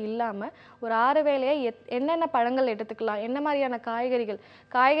பழக்கம் மட்டும் இல்லாமல் ஒரு 6 வேளையை என்னென்ன பழங்கள் எடுத்துக்கலாம், என்ன மாதிரியான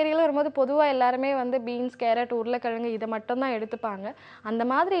காய்கறிகள் வரும்போது பொதுவாக எல்லாருமே வந்து பீன்ஸ், கேரட், உருளைக்கிழங்கு இதை மட்டும்தான் எடுத்துப்பாங்க. அந்த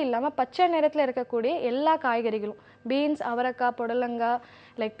மாதிரி இல்லாமல் பச்சை நிறத்தில் இருக்கக்கூடிய எல்லா காய்கறிகளும், பீன்ஸ், அவரைக்காய், புடலங்காய்,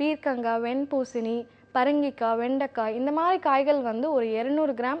 லைக் பீர்க்கங்காய், வெண்பூசணி, பரங்கிக்காய், வெண்டைக்காய், இந்த மாதிரி காய்கள் வந்து ஒரு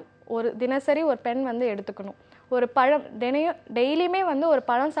 200 கிராம் ஒரு தினசரி ஒரு பெண் வந்து எடுத்துக்கணும். ஒரு பழம் டெய்லியுமே வந்து ஒரு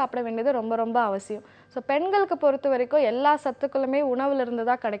பழம் சாப்பிட வேண்டியது ரொம்ப ரொம்ப அவசியம். ஸோ பெண்களுக்கு பொறுத்த வரைக்கும் எல்லா சத்துக்களுமே உணவுலேருந்து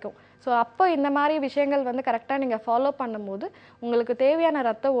தான் கிடைக்கும். ஸோ அப்போ இந்த மாதிரி விஷயங்கள் வந்து கரெக்டாக நீங்கள் ஃபாலோ பண்ணும்போது உங்களுக்கு தேவையான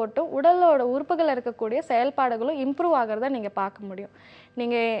ரத்த ஓட்டம், உடலோட உறுப்புகள் இருக்கக்கூடிய செயல்பாடுகளும் இம்ப்ரூவ் ஆகிறத நீங்கள் பார்க்க முடியும்.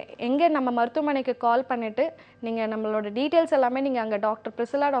 நீங்கள் எங்கே நம்ம மருத்துவமனைக்கு கால் பண்ணிவிட்டு நீங்கள் நம்மளோட டீட்டெயில்ஸ் எல்லாமே நீங்கள் அங்கே டாக்டர்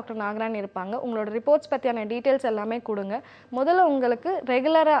பிரிசிலா, டாக்டர் நாகரான் இருப்பாங்க. உங்களோட ரிப்போர்ட்ஸ் பற்றியான டீட்டெயில்ஸ் எல்லாமே கொடுங்க. முதல்ல உங்களுக்கு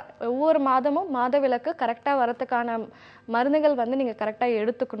ரெகுலராக ஒவ்வொரு மாதமும் மாதவிலக்கு கரெக்டாக வரத்துக்கான மருந்துகள் வந்து நீங்கள் கரெக்டாக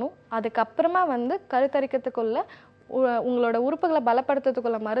எடுத்துக்கணும். அதுக்கப்புறமா வந்து கருத்தரிக்கிறதுக்குள்ள உங்களோட உறுப்புகளை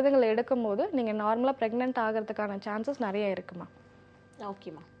பலப்படுத்துறதுக்குள்ள மருந்துகளை எடுக்கும்போது நீங்கள் நார்மலாக ப்ரெக்னென்ட் ஆகிறதுக்கான சான்சஸ் நிறைய இருக்குமா.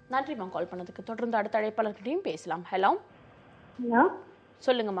 ஓகேம்மா, நன்றிம்மா கால் பண்ணதுக்கு. தொடர்ந்து அடுத்த அழைப்பாளர்கிட்டையும் பேசலாம். ஹலோ. ஹலோ,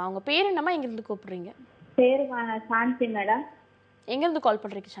 சொல்லுங்கம்மா, உங்கள் பேர் என்னம்மா, எங்கேருந்து கூப்பிடுறீங்க? பேரு சாந்தி மேடம். எங்கேருந்து கால்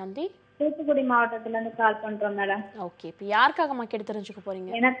பண்ணுறீங்க சாந்தி? தூத்துக்குடி மாவட்டத்துல இருந்து கால் பண்றோம் மேடம். ஓகே, இப்போ யாருக்காகம்மா கேட்டு தெரிஞ்சுக்க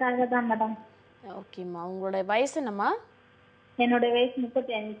போறீங்க? எனக்காக தான் மேடம். ஓகேம்மா, உங்களோட வயசு என்னம்மா? என்னோட வயசு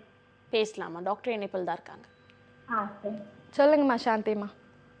 35. பேசலாமா? டாக்டர் இணைப்பில் தான் இருக்காங்க. சரி. சொல்லுங்கம்மா சாந்திம்மா.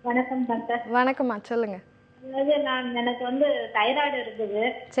 வணக்கம் டாக்டர். வணக்கம்மா, சொல்லுங்க. அதாவது எனக்கு வந்து தைராய்டு இருக்குது.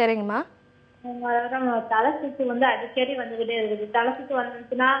 சரிங்கம்மா. தலை சுத்து வந்து அடிக்கடி வந்துகிட்டே இருக்குது. தலை சுத்து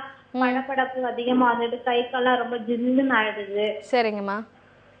வந்துச்சுன்னா படப்படப்பு அதிகமா வந்துட்டு கை கால்லாம் ரொம்ப ஜில்லுன்னு ஆயிடுது. சரிங்கம்மா.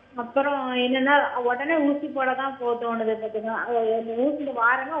 அப்புறம் என்னன்னா உடனே ஊசி போட தான் தோணுது பாத்துக்கோங்க. ஊசி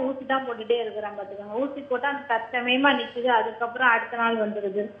வாரமா ஊசி தான் போட்டுட்டே இருக்கிறேன் பாத்துக்கோங்க. ஊசி போட்டா அந்த தற்சமயமா நிக்குது, அதுக்கப்புறம் அடுத்த நாள்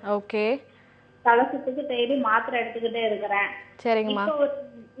வந்துடுது. ஓகே. தலை சுத்துக்கு டெய்லி மாத்திரை எடுத்துக்கிட்டே இருக்கிறேன். சரிங்கம்மா.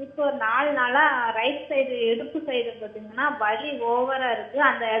 இப்போ ஒரு 4 நாளா ரைட் சைடு இடுப்பு சைடு பாத்தீங்கன்னா வலி ஓவரா இருக்கு.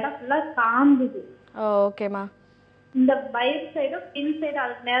 அந்த இடம் ஃபுல்லா காந்துது. ஓகேம்மா. இந்த வயிறு சைடும் பின் சைடு,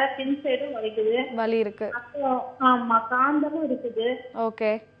 அதுக்கு நேரா பின் சைடும் வலிக்குது, வலி இருக்கு. அப்புறம் ஆமா காந்தமும் இருக்குது.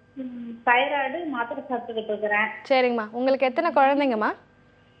 ஓகே. தைராய்டு மாத்திரை சாப்பிட்டுக்கிட்டு இருக்கிறேன். சரிங்கம்மா. உங்களுக்கு எத்தனை குழந்தைங்கம்மா?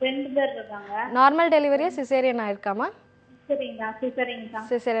 2 பேர் இருக்காங்க. நார்மல் டெலிவரியா சிசேரியன் ஆயிருக்காமா? சரிங்களா, சிசரிங்க தான்.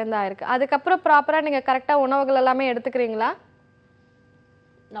 சிசேரியன் தான் இருக்கு. அதுக்கப்புறம் ப்ராப்பரா நீங்க கரெக்டா உணவுகள் எல்லாமே எடுத்துக்கிறீங்களா?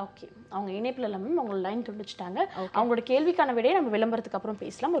 ஓகே, அவங்க இணைப்பில் இல்லாமல் அவங்களோட லைன் துண்டிச்சிட்டாங்க. அவங்களோட கேள்விக்கான விடையை நம்ம விளம்பரத்துக்கு அப்புறம்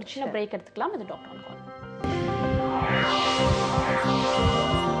பேசலாம். ஒரு சின்ன பிரேக் எடுத்துக்கலாம். இது doctor on call.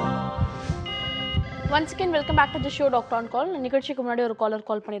 Once again welcome back to the show doctor on கால். நிகழ்ச்சிக்கு முன்னாடி ஒரு காலர்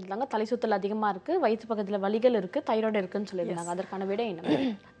கால் பண்ணியிருந்தாங்க. தலை சுத்தல் அதிகமாக இருக்குது, வயிற்று பக்கத்தில் வலிகள் இருக்குது, தைராய்டு இருக்குன்னு சொல்லியிருந்தாங்க. அதற்கான விடை என்ன?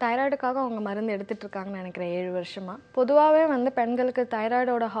 தைராய்டுக்காக அவங்க மருந்து எடுத்துட்டு இருக்காங்கன்னு நினைக்கிறேன் 7 வருஷமா. பொதுவாகவே வந்து பெண்களுக்கு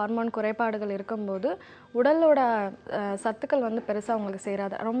தைராய்டோட ஹார்மோன் குறைபாடுகள் இருக்கும்போது உடலோட சத்துக்கள் வந்து பெருசாக அவங்களுக்கு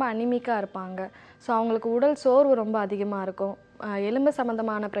சேராது, ரொம்ப அனிமிக்காக இருப்பாங்க. ஸோ அவங்களுக்கு உடல் சோர்வு ரொம்ப அதிகமாக இருக்கும், எலும்பு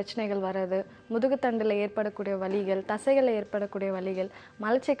சம்மந்தமான பிரச்சனைகள் வர்றது, முதுகுத்தண்டில் ஏற்படக்கூடிய வலிகள், தசைகளில் ஏற்படக்கூடிய வலிகள்,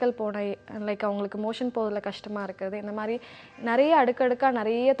 மலச்சிக்கல் போன லைக் அவங்களுக்கு மோஷன் போவதில் கஷ்டமாக இருக்கிறது, இந்த மாதிரி நிறைய அடுக்கடுக்காக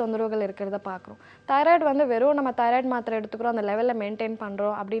நிறைய தொந்தரவுகள் இருக்கிறத பார்க்குறோம். தைராய்டு வந்து வெறும் நம்ம தைராய்டு மாத்திரை எடுத்துக்கிறோம், அந்த லெவலில் மெயின்டைன்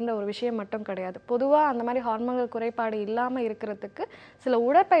பண்ணுறோம் அப்படின்ற ஒரு விஷயம் மட்டும் கிடையாது. பொதுவாக அந்த மாதிரி ஹார்மோன்கள் குறைபாடு இல்லாமல் இருக்கிறதுக்கு சில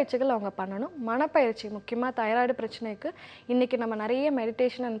உடற்பயிற்சிகள் அவங்க பண்ணணும். மனப்பயிற்சி முக்கியமாக தைராய்டு பிரச்சனைக்கு இன்றைக்கி நம்ம நிறைய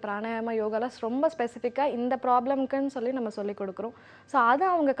மெடிடேஷன் அண்ட் பிராணாயாம யோகாலாம் ரொம்ப ஸ்பெசிஃபிக்காக இந்த ப்ராப்ளம்க்குன்னு சொல்லி நம்ம சொல்லிக் கொடுக்குறோம். ஸோ அதை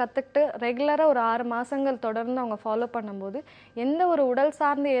அவங்க கற்றுக்கிட்டு ரெகுலராக ஒரு 6 மாதங்கள் தொடர்ந்து அவங்க ஃபாலோ பண்ணும்போது எந்த ஒரு உடல்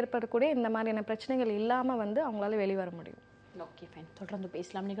சார்ந்து ஏற்படக்கூடிய இந்த மாதிரியான பிரச்சனைகள் இல்லாமல் வந்து அவங்களால வெளிவர முடியும். ஓகே ஃபைன், தொடர்ந்து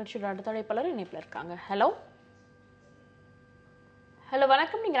பேசலாம். நிகழ்ச்சியோட அடுத்த அழைப்பாளர் இணைப்பில் இருக்காங்க. ஹலோ. ஹலோ,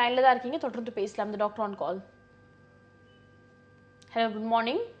 வணக்கம். நீங்கள் லைனில் தான் இருக்கீங்க, தொடர்ந்து பேசலாம். இந்த doctor on call. Hello, good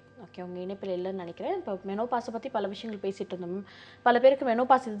morning. Okay, உங்க இணைப்பில் இல்லைன்னு நினைக்கிறேன். இப்போ மெனோபாஸை பத்தி பல விஷயங்கள் பேசிட்டு இருந்தோம். பல பேருக்கு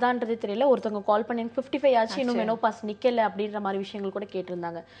மெனோபாஸ் இதுதான்றதே தெரியல. ஒருத்தவங்க கால் பண்ணி 55 ஆச்சு இன்னும் மெனோபாஸ் நிக்கல அப்படின்ற மாதிரி விஷயங்கள் கூட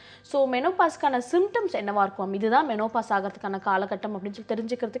கேட்டிருந்தாங்க. ஸோ மெனோபாஸ்க்கான சிம்டம்ஸ் என்னவா இருக்கும்? இதுதான் மெனோபாஸ் ஆகிறதுக்கான காலகட்டம் அப்படின்னு சொல்லி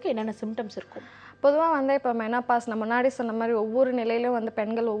தெரிஞ்சுக்கிறதுக்கு என்னென்ன சிம்டம்ஸ் இருக்கும்? பொதுவாக வந்து இப்போ மெனோபாஸ் நம்ம முன்னாடி சொன்ன மாதிரி ஒவ்வொரு நிலையிலும் வந்து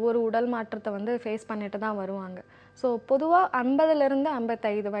பெண்கள் ஒவ்வொரு உடல் மாற்றத்தை வந்து ஃபேஸ் பண்ணிட்டு தான் வருவாங்க. ஸோ பொதுவாக 50லேருந்து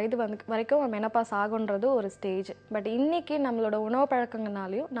 55 வயது வரைக்கும் மெனோபாஸ் ஆகுன்றது ஒரு ஸ்டேஜ். பட் இன்றைக்கி நம்மளோட உணவு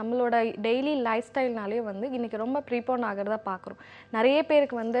பழக்கங்கனாலையும் நம்மளோட டெய்லி லைஃப் ஸ்டைல்னாலையும் வந்து இன்றைக்கி ரொம்ப ப்ரீபோன் ஆகிறத பார்க்குறோம். நிறைய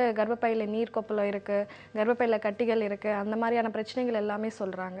பேருக்கு வந்து கர்ப்பப்பையில் நீர் கொப்பளம் இருக்குது, கர்ப்பப்பையில் கட்டிகள் இருக்குது, அந்த மாதிரியான பிரச்சனைகள் எல்லாமே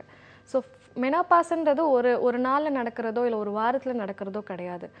சொல்கிறாங்க. ஸோ மெனோபாஸ்ன்றது ஒரு நாளில் நடக்கிறதோ இல்லை ஒரு வாரத்தில் நடக்கிறதோ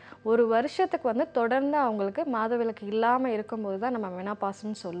கிடையாது. ஒரு வருஷத்துக்கு வந்து தொடர்ந்து அவங்களுக்கு மாதவிலக்கு இல்லாமல் இருக்கும்போது தான் நம்ம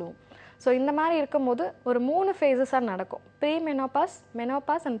மெனோபாஸ்ன்னு சொல்லுவோம். ஸோ இந்த மாதிரி இருக்கும்போது ஒரு 3 ஃபேஸஸாக நடக்கும். Pre menopause,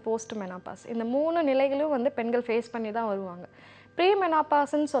 menopause and post menopause. இந்த 3 நிலைகளும் வந்து பெண்கள் ஃபேஸ் பண்ணி தான் வருவாங்க. ப்ரீ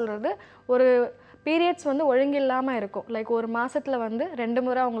மெனோபாஸ்ன்னு சொல்கிறது ஒரு பீரியட்ஸ் வந்து ஒழுங்கில்லாமல் இருக்கும். லைக் ஒரு மாதத்தில் வந்து 2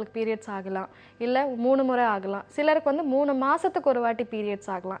 முறை அவங்களுக்கு பீரியட்ஸ் ஆகலாம், இல்லை 3 முறை ஆகலாம். சிலருக்கு வந்து 3 மாதத்துக்கு ஒரு வாட்டி பீரியட்ஸ்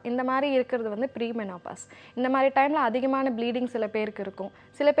ஆகலாம். இந்த மாதிரி இருக்கிறது வந்து ப்ரீ மெனோபாஸ். இந்த மாதிரி டைமில் அதிகமான ப்ளீடிங் சில பேருக்கு இருக்கும்.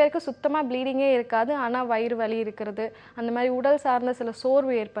 சில பேருக்கு சுத்தமாக ப்ளீடிங்கே இருக்காது, ஆனால் வயிறு வலி இருக்கிறது, அந்த மாதிரி உடல் சார்ந்த சில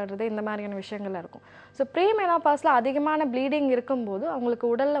சோர்வு ஏற்படுறது, இந்த மாதிரியான விஷயங்கள் இருக்கும். ஸோ ப்ரீ மெனோபாஸில் அதிகமான ப்ளீடிங் இருக்கும்போது அவங்களுக்கு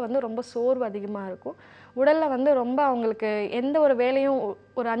உடலில் வந்து ரொம்ப சோர்வு அதிகமாக இருக்கும். உடலில் வந்து ரொம்ப அவங்களுக்கு எந்த ஒரு வேலையும்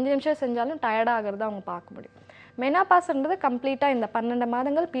ஒரு 5 நிமிஷம் செஞ்சாலும் டயர்டாகிறத அவங்க பார்க்க முடியும். மெனோபாஸ்ன்றது கம்ப்ளீட்டாக இந்த 12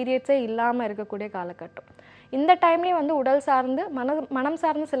 மாதங்கள் பீரியட்ஸே இல்லாமல் இருக்கக்கூடிய காலகட்டம். இந்த டைம்லேயும் வந்து உடல் சார்ந்து மனம்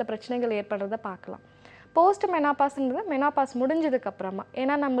சார்ந்து சில பிரச்சனைகள் ஏற்படுறத பார்க்கலாம். போஸ்ட் மெனோபாஸ்ன்றது மெனோபாஸ் முடிஞ்சதுக்கப்புறமா,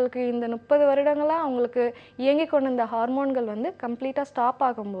 ஏன்னா நம்மளுக்கு இந்த 30 வருடங்களாக அவங்களுக்கு இயங்கி கொண்டு இந்த ஹார்மோன்கள் வந்து கம்ப்ளீட்டாக ஸ்டாப்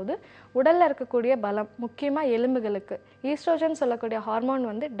ஆகும்போது உடலில் இருக்கக்கூடிய பலம், முக்கியமாக எலும்புகளுக்கு ஈஸ்ட்ரோஜன் சொல்லக்கூடிய ஹார்மோன்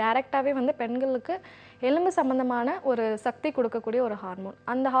வந்து டைரெக்டாகவே வந்து பெண்களுக்கு எலும்பு சம்மந்தமான ஒரு சக்தி கொடுக்கக்கூடிய ஒரு ஹார்மோன்.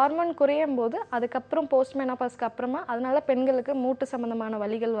 அந்த ஹார்மோன் குறையும் போது அதுக்கப்புறம் போஸ்ட் மெனோபாஸ்க்கு அப்புறமா அதனால பெண்களுக்கு மூட்டு சம்மந்தமான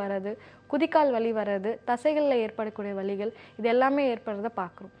வலிகள் வர்றது, குதிக்கால் வலி வர்றது, தசைகளில் ஏற்படக்கூடிய வலிகள், இது எல்லாமே ஏற்படுறத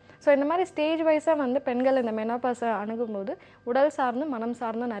பார்க்குறோம். ஸோ இந்த மாதிரி ஸ்டேஜ் வைஸாக வந்து பெண்கள் இந்த மெனோபாஸை அணுகும்போது உடல் சார்ந்து மனம்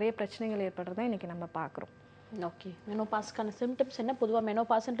சார்ந்தும் நிறைய பிரச்சனைகள் ஏற்படுறதை இன்றைக்கி நம்ம பார்க்குறோம். ஓகே, மெனோபாஸ்க்கான சிம்டம்ஸ் என்ன? பொதுவாக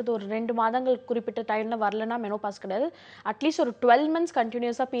மெனோபாஸ்ன்றது ஒரு 2 மாதங்கள் குறிப்பிட்ட டைமில் வரலன்னா மெனோபாஸ் கிடையாது. அட்லீஸ்ட் ஒரு 12 months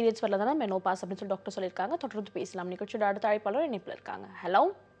கண்டினியூஸாக பீரியட்ஸ் வரல தானே மெனோபாஸ் அப்படின்னு சொல்லி டாக்டர் சொல்லியிருக்காங்க. தொடர்ந்து பேசலாம். நிகழ்ச்சியோட அடுத்த அழைப்பாளர் இணைப்பில் இருக்காங்க. ஹலோ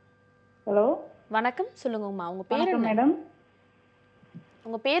ஹலோ, வணக்கம், சொல்லுங்கம்மா. உங்கள் பேர் என்ன மேடம்?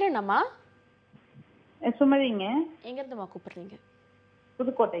 உங்கள் பேர் என்னம்மா? சுமதிங்க. எங்கேருந்துமா கூப்பிடுறீங்க?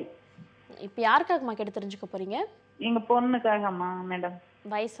 புதுக்கோட்டை. இப்போ யாருக்காகம்மா கேட்டு தெரிஞ்சுக்க போறீங்க? எங்க பொண்ணுக்காகம்மா மேடம்.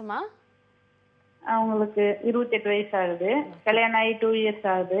 வயசுமா? அவங்களுக்கு 28 வயசு ஆகுது. கல்யாணம் ஆகி 2 years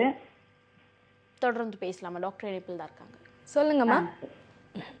ஆகுது. தொடர்ந்து பேசலாமா? டாக்டர் இணைப்பில் தான் இருக்காங்க. சொல்லுங்கம்மா.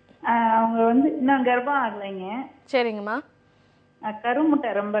 அவங்க வந்து இன்னும் கர்ப்பம் ஆகலைங்க. சரிங்கம்மா.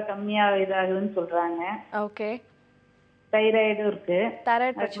 கருமுட்டை ரொம்ப கம்மியா இதாகுதுன்னு சொல்றாங்க. ஓகே. தைராய்டும் இருக்கு.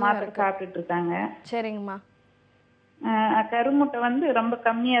 தைராய்டு பிரச்சனை மாத்திரை இருக்கு. சாப்பிட்டுட்டு இருக்காங்க. சரிங்கம்மா. கருமுட்டை வந்து ரொம்ப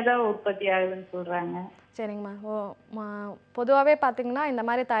கம்மியா தான் உற்பத்தி ஆகுதுன்னு சொல்றாங்க. சரிங்கம்மா. பொதுவாகவே பார்த்தீங்கன்னா இந்த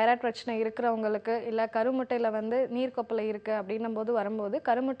மாதிரி தைராய்டு பிரச்சனை இருக்கிறவங்களுக்கு இல்லை கருமுட்டையில் வந்து நீர் கொப்பளை இருக்குது அப்படின்னும் போது வரும்போது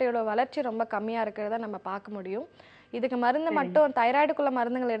கருமுட்டையோட வளர்ச்சி ரொம்ப கம்மியாக இருக்கிறத நம்ம பார்க்க முடியும். இதுக்கு மருந்து மட்டும் தைராய்டுக்குள்ள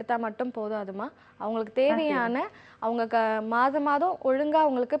மருந்துகள் எடுத்தால் மட்டும் போதாதுமா. அவங்களுக்கு தேவையான அவங்க மாதம் ஒழுங்காக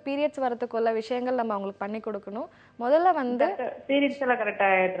அவங்களுக்கு பீரியட்ஸ் வரதுக்குள்ள விஷயங்கள் நம்ம அவங்களுக்கு பண்ணி கொடுக்கணும். முதல்ல வந்து பீரியட்ஸ் எல்லாம்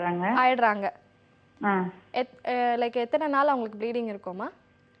கரெக்டாக ஆயிடுறாங்க. லைக் எத்தனை நாள் அவங்களுக்கு ப்ளீடிங் இருக்குமா?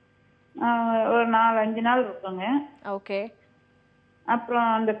 ஒரு 4-5 நாள் இருக்குங்க. ஓகே. அப்புறம்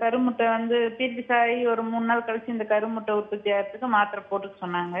அந்த கருமுட்டை வந்து பீரியட்ஸ் ஆகி ஒரு 3 நாள் கழிச்சு இந்த கருமுட்டை உற்பத்தி ஆகிறதுக்கு மாத்திரை போட்டு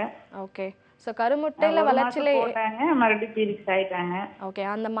சொன்னாங்க. ஓகே. ஸோ கருமுட்டையில் வளர்ச்சியில போட்டாங்க, மறுபடியும் பீரியட்ஸ் ஆயிட்டாங்க. ஓகே.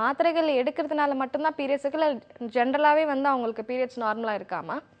 அந்த மாத்திரைகள் எடுக்கிறதுனால மட்டும்தான் பீரியட்ஸுக்கு இல்லை ஜென்ரலாகவே வந்து அவங்களுக்கு பீரியட்ஸ் நார்மலாக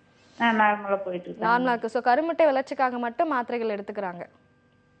இருக்காமா? நார்மலாக போயிட்டு இருக்கு. நார்மலாக இருக்குது. ஸோ கருமுட்டை வளர்ச்சிக்காக மட்டும் மாத்திரைகள் எடுத்துக்கிறாங்க.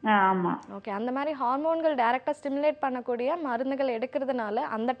 ஆமா. ஓகே. அந்த மாதிரி ஹார்மோன்கள் டைரக்டா ஸ்டிமுலேட் பண்ணக்கூடிய மருந்துகள் எடுக்கிறதுனால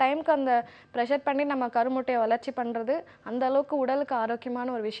அந்த டைம்க்கு அந்த ப்ரெஷர் பண்ணி நம்ம கருமுட்டையை வளர்ச்சி பண்றது அந்த அளவுக்கு உடலுக்கு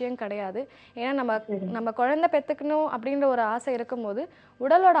ஆரோக்கியமான ஒரு விஷயம் கிடையாது. ஏன்னா நம்ம குழந்தை பெற்றுக்கணும் அப்படின்ற ஒரு ஆசை இருக்கும்போது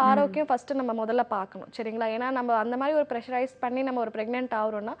உடலோட ஆரோக்கியம் ஃபர்ஸ்ட் நம்ம முதல்ல பார்க்கணும். சரிங்களா? ஏன்னா நம்ம அந்த மாதிரி ஒரு ப்ரெஷரைஸ் பண்ணி நம்ம ஒரு ப்ரெக்னென்ட்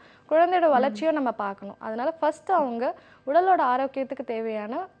ஆகிறோம்னா குழந்தையோட வளர்ச்சியும் நம்ம பார்க்கணும். அதனால ஃபர்ஸ்ட் அவங்க உடலோட ஆரோக்கியத்துக்கு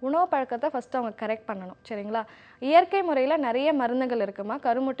தேவையான உணவு பழக்கத்தை ஃபர்ஸ்ட் அவங்க கரெக்ட் பண்ணணும். சரிங்களா? இயற்கை முறையில் நிறைய மருந்துகள் இருக்குமா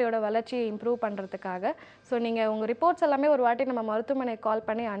கருமுட்டையோட வளர்ச்சியை இம்ப்ரூவ் பண்ணுறதுக்காக. ஸோ நீங்கள் உங்கள் ரிப்போர்ட்ஸ் எல்லாமே ஒரு வாட்டி நம்ம மருத்துவமனைக்கு கால்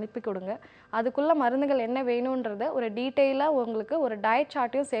பண்ணி அனுப்பி கொடுங்க. அதுக்குள்ள மருந்துகள் என்ன வேணுன்றத ஒரு டீட்டெயிலாக உங்களுக்கு ஒரு டயட்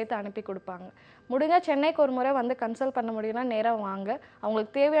சார்ட்டையும் சேர்த்து அனுப்பி கொடுப்பாங்க. முடிஞ்சால் சென்னைக்கு ஒரு முறை வந்து கன்சல்ட் பண்ண முடியும்னா நேராக வாங்க.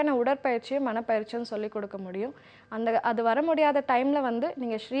 அவங்களுக்கு தேவையான உடற்பயிற்சியும் மனப்பயிற்சியும் சொல்லிக் கொடுக்க முடியும். அது வர முடியாத டைமில் வந்து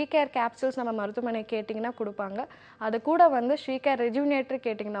நீங்கள் ஸ்ரீகேர் கேப்சூல்ஸ் நம்ம மருத்துவமனை கேட்டிங்கன்னா கொடுப்பாங்க. அது கூட வந்து ஸ்ரீகேர் ரெஜுவினேட்டர்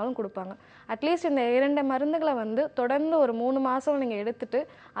கேட்டிங்கனாலும் கொடுப்பாங்க. அட்லீஸ்ட் இந்த 2 மருந்துகளை வந்து தொடர்ந்து ஒரு 3 மாதம் நீங்கள் எடுத்துட்டு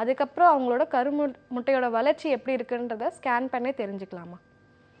அதுக்கப்புறம் அவங்களோட முட்டையோட வளர்ச்சி எப்படி இருக்குன்றதை ஸ்கேன் பண்ணி தெரிஞ்சுக்கலாமா.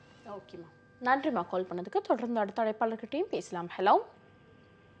 ஓகேம்மா, நன்றிம்மா கால் பண்ணதுக்கு. தொடர்ந்து அடுத்த அழைப்பாளர்கிட்டையும் பேசலாம். Hello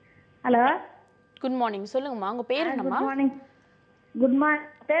hello, good morning. சொல்லுங்கம்மா, உங்க பேர் என்னம்மா? Good morning. Good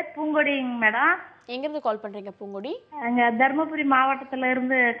morning, பூங்கொடிங்க madam. எங்கிருந்து கால் பண்றீங்க பூங்கொடி? அங்க தர்மபுரி மாவட்டத்துல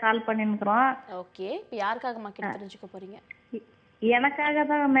இருந்து கால் பண்ணிருக்கிறோம். ஓகே, இப்போ யாருக்காக கேட்டு தெரிஞ்சுக்க போறீங்க? எனக்காக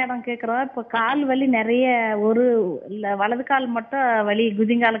தான் மேடம் கேக்குறோம். இப்போ கால் வலி நிறைய, ஒரு இல்ல வலது கால் மட்டும் வலி,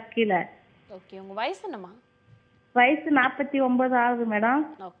 குதிங்காலுக்கு கீழே. ஓகே, உங்க வயசு என்னம்மா? வயசு 49 ஆகுது மேடம்.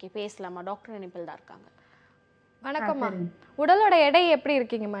 ஓகே, பேசலாமா? டாக்டர் இணைப்பில் தான் இருக்காங்க. வணக்கம்மா. உடலோட எடை எப்படி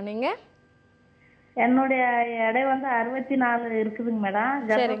இருக்கீங்கம்மா நீங்க? என்னுடைய எடை வந்து 64 இருக்குதுங்க மேடம்.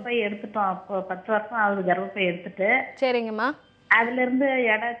 கர்ப்பப்பை எடுத்துட்டோம். அப்போ 10 வருஷம் ஆகுது கர்ப்பப்பை எடுத்துட்டு. சரிங்கம்மா. அதுல இருந்து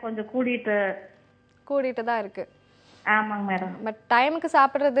எடை கொஞ்சம் கூடிட்டு தான் இருக்கு. ஆமாங்க மேடம். பட் டைமுக்கு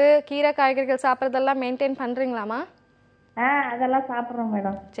சாப்பிட்றது, கீரை காய்கறிகள் சாப்பிட்றதெல்லாம் மெயின்டைன் பண்றீங்களாமா? அதெல்லாம் சாப்பிட்றோம்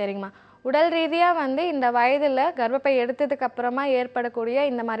மேடம். சரிங்கம்மா. உடல் ரீதியாக வந்து இந்த வயதில் கர்ப்பப்பை எடுத்ததுக்கு அப்புறமா ஏற்படக்கூடிய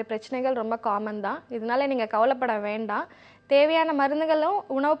இந்த மாதிரி பிரச்சனைகள் ரொம்ப காமன் தான். இதனால நீங்கள் கவலைப்பட வேண்டாம். தேவையான மருந்துகளும்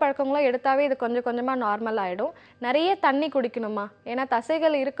உணவு பழக்கங்களும் எடுத்தாவே இது கொஞ்சம் கொஞ்சமாக நார்மல் ஆகிடும். நிறைய தண்ணி குடிக்கணுமா, ஏன்னா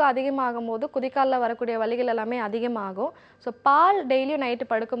தசைகள் இருக்க அதிகமாகும் போது குதிக்காலில் வரக்கூடிய வலிகள் எல்லாமே அதிகமாகும். ஸோ பால் டெய்லியும் நைட்டு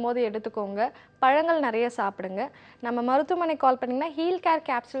படுக்கும்போது எடுத்துக்கோங்க. பழங்கள் நிறைய சாப்பிடுங்க. நம்ம மருத்துவமனை கால் பண்ணிங்கன்னா ஹீல் கேர்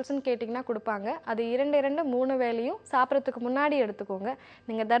கேப்சூல்ஸ்ன்னு கேட்டிங்கன்னா கொடுப்பாங்க. அது 2-3 வேளையும் சாப்பிட்றதுக்கு முன்னாடி எடுத்துக்கோங்க.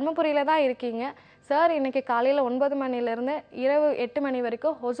 நீங்கள் தர்மபுரியில் தான் இருக்கீங்க. சார் இன்றைக்கி காலையில் 9 மணிலேருந்து இரவு 8 மணி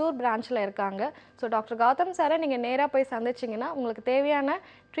வரைக்கும் ஹொசூர் பிரான்ச்சில் இருக்காங்க. ஸோ டாக்டர் கௌதம் சாரை நீங்கள் நேராக போய் சந்திச்சிங்கன்னா உங்களுக்கு தேவையான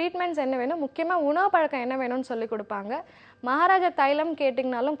ட்ரீட்மெண்ட்ஸ் என்ன வேணும், முக்கியமாக உணவு பழக்கம் என்ன வேணும்னு சொல்லி கொடுப்பாங்க. மகாராஜா தைலம்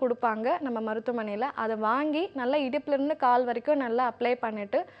கேட்டிங்கனாலும் கொடுப்பாங்க நம்ம மருத்துவமனையில். அதை வாங்கி நல்லா இடுப்புலேருந்து கால் வரைக்கும் நல்லா அப்ளை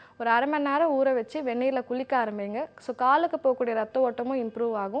பண்ணிவிட்டு ஒரு அரை மணி நேரம் ஊற வச்சு வெந்நீரில் குளிக்க ஆரம்பிங்க. ஸோ காலுக்கு போகக்கூடிய ரத்த ஓட்டமும்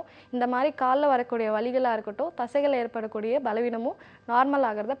இம்ப்ரூவ் ஆகும். இந்த மாதிரி காலில் வரக்கூடிய வலிகளாக இருக்கட்டும், தசைகள் ஏற்படக்கூடிய பலவீனமும் நார்மல்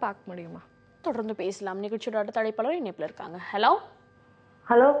ஆகிறத பார்க்க முடியுமா. தொடர்ந்து பேசலாம். நிகழ்ச்சியோட அடுத்த அழைப்பாளர் இணைப்பில் இருக்காங்க. ஹலோ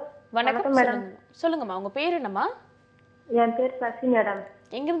ஹலோ, வணக்கம் மேடம். சொல்லுங்கம்மா, உங்க பேர் என்னம்மா? என் பேர் சசி மேடம்.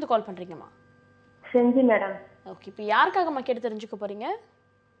 எங்கிருந்து கால் பண்றீங்கம்மா? செஞ்சி மேடம். ஓகே, இப்போ யாருக்காகம்மா கேட்டு தெரிஞ்சுக்க போறீங்க?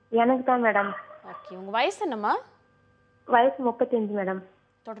 எனக்கு தான் மேடம். ஓகே, உங்க வயசு என்னம்மா? வயசு 35 மேடம்.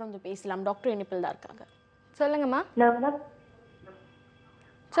 தொடர்ந்து பேசலாம். டாக்டர் இணைப்பில் தான் இருக்காங்க. சொல்லுங்கம்மா. மேடம்,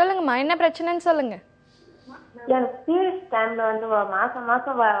 சொல்லுங்கம்மா, என்ன பிரச்சனைன்னு சொல்லுங்க. எனக்கு பீரியட்ஸ் டைம்ல வந்து மாசம்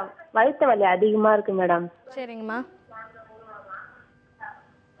மாசம் வயிற்று வலி அதிகமா இருக்கு மேடம். சரிங்கம்மா.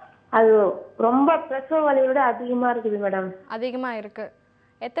 அது ரொம்ப பிரசவ வலியை விட அதிகமா இருக்குது மேடம். அதிகமா இருக்கு.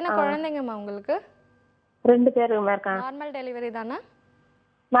 எத்தனை குழந்தைங்கம்மா உங்களுக்கு? 2 பேர் இருக்காங்க. நார்மல் டெலிவரி தானா?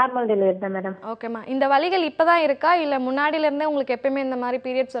 நார்மல் டெலிவரி தான் மேடம். ஓகேம்மா. இந்த வலிகள் இப்பதான் இருக்கா இல்ல முன்னாடில இருந்தே உங்களுக்கு எப்பவுமே இந்த மாதிரி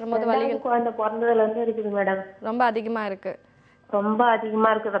பீரியட்ஸ் வரும்போது வலிகள்? குழந்தை பிறந்ததுல இருந்து இருக்குது மேடம். ரொம்ப அதிகமா இருக்கு. ரொம்ப அதிகமா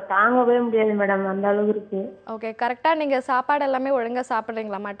இருக்கு, தாங்கவே முடியாது மேடம், அந்த அளவுக்கு இருக்கு. ஓகே, கரெக்டா நீங்க சாப்பாடு எல்லாமே ஒழுங்கா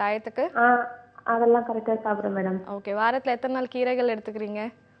சாப்பிடுறீங்களாம்மா டயத்துக்கு? அதெல்லாம் கரெக்டா சாப்பிடுறேன் மேடம். ஓகே, வாரத்துல எத்தனை நாள் கீரைகள் எடுத்துக்கிறீங்க?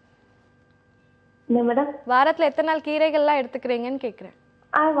 என்ன மேடம்? வாரத்துல எத்தனை நாள் கீரைகள்லாம் எடுத்துக்கிறீங்கன்னு கேக்குறேன்.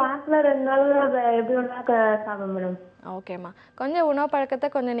 வாரத்துல 2 நாள் எப்படி வேணா சாப்பிடுவேன் மேடம். ஓகேம்மா. கொஞ்சம் உணவு பழக்கத்தை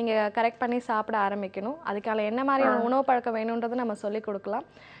கொஞ்சம் நீங்கள் கரெக்ட் பண்ணி சாப்பிட ஆரம்பிக்கணும். அதுக்கான என்ன மாதிரியான உணவு பழக்கம் வேணுன்றதை நம்ம சொல்லிக் கொடுக்கலாம்.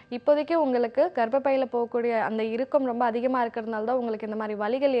 இப்போதைக்கு உங்களுக்கு கர்ப்பப்பையில் போகக்கூடிய அந்த இறுக்கம் ரொம்ப அதிகமாக இருக்கிறதுனால தான் உங்களுக்கு இந்த மாதிரி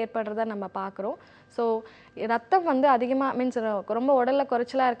வலிகள் ஏற்படுறத நம்ம பார்க்குறோம். ஸோ ரத்தம் வந்து அதிகமாக மீன்ஸ் ரொம்ப உடலில்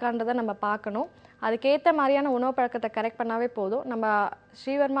குறைச்சலாக இருக்கான்றதை நம்ம பார்க்கணும். அதுக்கேற்ற மாதிரியான உணவு பழக்கத்தை கரெக்ட் பண்ணாவே போதும். நம்ம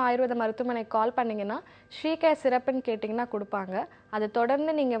ஸ்ரீவர்மா ஆயுர்வேத மருத்துவமனை கால் பண்ணிங்கன்னா ஸ்ரீகேர் சிறப்புன்னு கேட்டிங்கன்னா கொடுப்பாங்க. அது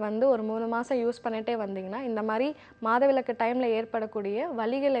தொடர்ந்து நீங்கள் வந்து ஒரு 3 மாதம் யூஸ் பண்ணிகிட்டே வந்தீங்கன்னா இந்த மாதிரி மாதவிலக்கு டைமில் ஏற்படக்கூடிய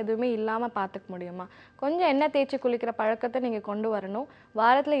வலிகள் எதுவுமே இல்லாமல் பார்த்துக்க முடியுமா. கொஞ்சம் எண்ணெய் தேய்ச்சி குளிக்கிற பழக்கத்தை நீங்கள் கொண்டு வரணும்.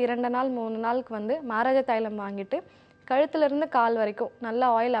 வாரத்தில் 2 நாள் 3 நாளுக்கு வந்து மகாராஜா தைலம் வாங்கிட்டு கழுத்துலேருந்து கால் வரைக்கும் நல்லா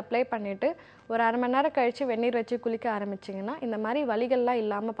ஆயில் அப்ளை பண்ணிவிட்டு ஒரு அரை மணி நேரம் கழித்து வெந்நீர் வச்சு குளிக்க ஆரம்பிச்சிங்கன்னா இந்த மாதிரி வலிகள்லாம்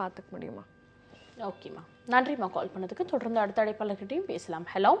இல்லாமல் பார்த்துக்க முடியுமா. ஓகேம்மா, நன்றிம்மா கால் பண்ணதுக்கு. தொடர்ந்து அடுத்த அழைப்பாளர்கிட்டையும் பேசலாம்.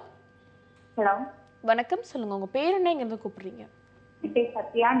 ஹலோ ஹலோ, வணக்கம். சொல்லுங்க, உங்க பேர் என்ன, இங்க இருந்து கூப்பிடுறீங்க? இப்போ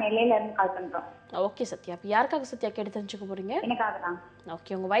சத்யா, நெல்லையில இருந்து கால் பண்றோம். ஓகே சத்யா, இப்போ யாருக்காக சத்யா கேட்டு தெரிஞ்சுக்க போறீங்க? எனக்காக தான்.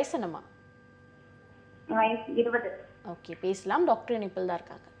 ஓகே, உங்க வயசு என்னம்மா? வயசு 20. ஓகே, பேசலாம். டாக்டர் இணைப்பில் தான்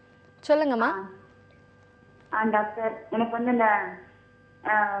இருக்காங்க. சொல்லுங்கம்மா. டாக்டர், எனக்கு வந்து இந்த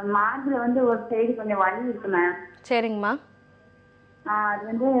மார்பில் வந்து ஒரு சைடு கொஞ்சம் வலி இருக்கு மேம். சரிங்கம்மா. அது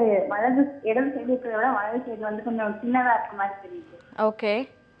வந்து இடது சைடு இருக்கிறத விட வலது சைடு வந்து கொஞ்சம் சின்னதா இருக்க மாதிரி தெரியுது. ஓகே.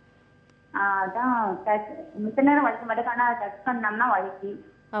 அதான் மித்த நேரம் வலிக்க மாட்டேன், ஆனால் டச் பண்ணோம்னா வலிக்கு.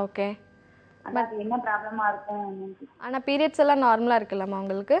 ஓகே. அதான் என்ன ப்ராப்ளமா இருக்கும். ஆனால் பீரியட்ஸ் எல்லாம் நார்மலாக இருக்குல்லம்மா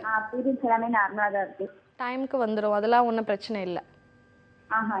உங்களுக்கு? பீரியட்ஸ் எல்லாமே நார்மலாக தான் இருக்கு. டைமுக்கு வந்துடும், அதெல்லாம் ஒன்றும் பிரச்சனை இல்லை.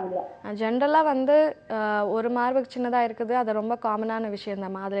 இல்லை. ஜென்ரலாக வந்து ஒரு மார்பு சின்னதாக இருக்குது, அது ரொம்ப காமனான விஷயம்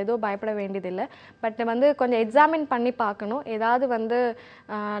தான், அதில் எதுவும் பயப்பட வேண்டியதில்லை. பட் வந்து கொஞ்சம் எக்ஸாமின் பண்ணி பார்க்கணும். ஏதாவது வந்து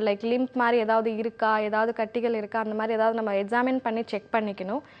லைக் லிம்ப் மாதிரி ஏதாவது இருக்கா, ஏதாவது கட்டிகள் இருக்கா, அந்த மாதிரி ஏதாவது நம்ம எக்ஸாமின் பண்ணி செக்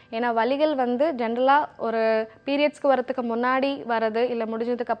பண்ணிக்கணும். ஏன்னா வலிகள் வந்து ஜென்ரலாக ஒரு பீரியட்ஸ்க்கு வரத்துக்கு முன்னாடி வரது, இல்லை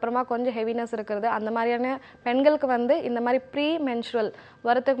முடிஞ்சதுக்கு அப்புறமா கொஞ்சம் ஹெவினஸ் இருக்கிறது, அந்த மாதிரியான பெண்களுக்கு வந்து இந்த மாதிரி ப்ரீ மென்ஸ்ட்ரல்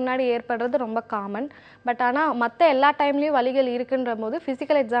வரத்துக்கு முன்னாடி ஏற்படுறது ரொம்ப காமன். பட் ஆனால் மற்ற எல்லா டைம்லேயும் வலிகள் இருக்குன்ற போது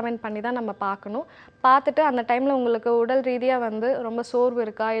ஃபிசிக்கல் எக்ஸாமின் பண்ணி தான் நம்ம பார்க்கணும். பார்த்துட்டு அந்த டைமில் உங்களுக்கு உடல் ரீதியாக வந்து ரொம்ப சோர்வு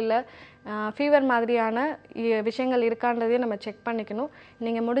இருக்கா, இல்லை ஃபீவர் மாதிரியான விஷயங்கள் இருக்கான்றதையும் நம்ம செக் பண்ணிக்கணும்.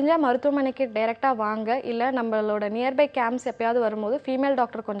 நீங்கள் முடிஞ்சால் மருத்துவமனைக்கு டைரெக்டாக வாங்க, இல்லை நம்மளோட நியர்பை கேம்ப்ஸ் எப்போயாவது வரும்போது ஃபீமேல்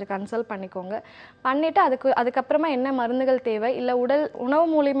டாக்டர் கொஞ்சம் கன்சல்ட் பண்ணிக்கோங்க. பண்ணிவிட்டு அதுக்கப்புறமா என்ன மருந்துகள் தேவை, இல்லை உணவு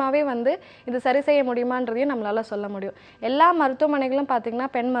மூலியமாகவே வந்து இது சரி செய்ய முடியுமான்றதையும் நம்மளால் சொல்ல முடியும். எல்லா மருத்துவமனைகளும் பார்த்திங்கன்னா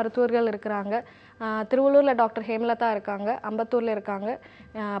பெண் மருத்துவர்கள் இருக்கிறாங்க. திருவள்ளூரில் டாக்டர் ஹேமலதா இருக்காங்க, அம்பத்தூரில் இருக்காங்க,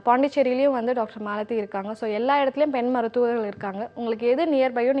 பாண்டிச்சேரியிலையும் வந்து டாக்டர் மாலதி இருக்காங்க. ஸோ எல்லா இடத்துலையும் பெண் மருத்துவர்கள் இருக்காங்க. உங்களுக்கு எது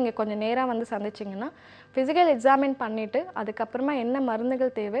நியர்பையோ நீங்கள் கொஞ்சம் நேராக வந்து சந்திச்சிங்கன்னா ஃபிசிக்கல் எக்ஸாமின் பண்ணிவிட்டு அதுக்கப்புறமா என்ன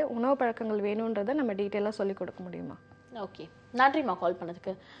மருந்துகள் தேவை, உணவு பழக்கங்கள் வேணுன்றதை நம்ம டீட்டெயிலாக சொல்லிக் கொடுக்க முடியுமா? ஓகே, நன்றிம்மா கால்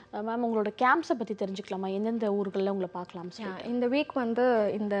பண்ணதுக்கு. மேம், உங்களோட கேம்ப்ஸை பற்றி தெரிஞ்சுக்கலாமா? எந்தெந்த ஊர்களில் உங்களை பார்க்கலாம்? இந்த வீக் வந்து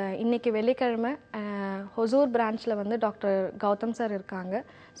இன்னைக்கு வெள்ளிக்கிழமை ஹொசூர் பிரான்ச்சில் வந்து டாக்டர் கௌதம் சார் இருக்காங்க.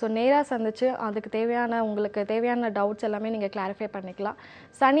 ஸோ நேராக சந்திச்சு அதுக்கு உங்களுக்கு தேவையான டவுட்ஸ் எல்லாமே நீங்கள் கிளாரிஃபை பண்ணிக்கலாம்.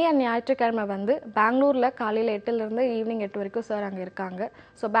 சனி அண்ட் ஞாயிற்றுக்கிழமை வந்து பெங்களூரில் காலையில் 8லேருந்து ஈவினிங் 8 வரைக்கும் சார் அங்கே இருக்காங்க.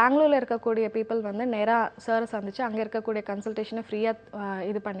 ஸோ பெங்களூரில் இருக்கக்கூடிய பீப்புள் வந்து நேராக சாரை சந்திச்சு அங்கே இருக்கக்கூடிய கன்சல்டேஷனை ஃப்ரீயாக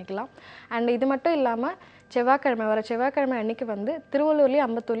இது பண்ணிக்கலாம். அண்ட் இது மட்டும் இல்லாமல் செவ்வாய்க்கிழமை அன்றைக்கி வந்து திருவள்ளூர்லேயும்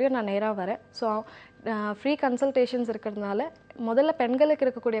அம்பத்தூர்லேயும் நான் நேராக வரேன். ஸோ ஃப்ரீ கன்சல்டேஷன்ஸ் இருக்கிறதுனால முதல்ல பெண்களுக்கு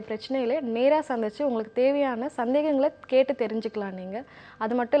இருக்கக்கூடிய பிரச்சனைகளை நேராக சந்திச்சு உங்களுக்கு தேவையான சந்தேகங்களை கேட்டு தெரிஞ்சுக்கலாம் நீங்கள்.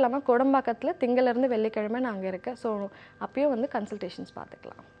 அது மட்டும் இல்லாமல் கொடம்பாக்கத்தில் திங்கள்லேருந்து வெள்ளிக்கிழமை நான் அங்கே இருக்கேன். ஸோ அப்பயும் வந்து கன்சல்டேஷன்ஸ்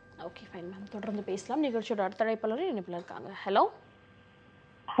பார்த்துக்கலாம். ஓகே, ஃபைன் மேம், தொடர்ந்து பேசலாம். நிகழ்ச்சியோட அடுத்த அழைப்பாளர் இணைப்பில் இருக்காங்க.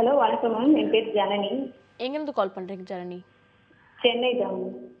 ஹலோ வணக்கம் மேம். என் பேர் ஜனனி. எங்கேருந்து கால் பண்ணுறீங்க ஜனனி? சென்னை தான்.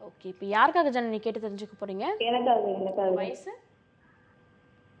 ஓகே, இப்போ யாருக்காக ஜனனி கேட்டு தெரிஞ்சுக்க போகிறீங்க? எனக்காக. வயசு,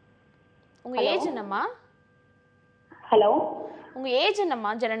 உங்கள் ஏஜ் என்னம்மா? ஹலோ, உங்கள் ஏஜ்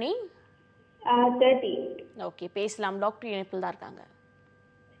என்னம்மா ஜனனி? 30. ஓகே, பேசலாம். டாக்டர் இணைப்பில் தான் இருக்காங்க.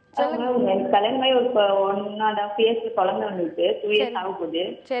 எனக்கு கல்யாணமாயி ஒரு 1.5 years குழந்தை வந்துருக்கு. 2 years ஆக போகுது.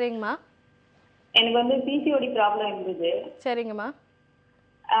 சரிங்கம்மா. எனக்கு வந்து பிசிஓடி ப்ராப்ளம் இருந்தது. சரிங்கம்மா.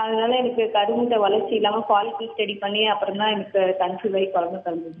 அதனால எனக்கு கருமுட்டை வளர்ச்சி இல்லாமல் ஃபாலிக்கல் ஸ்டடி பண்ணி அப்புறம் தான் எனக்கு கன்சீவ் ஆகி குழந்தை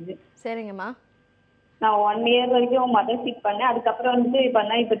பிறந்தது. சரிங்கம்மா. நான் 1 year வரைக்கும் மதர் சீட் பண்ணேன். அதுக்கப்புறம் வந்து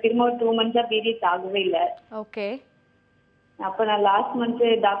இப்போ திரும்ப 2 months பீரியட்ஸ் ஆகவே இல்லை. ஓகே. அப்போ நான் லாஸ்ட் மந்த்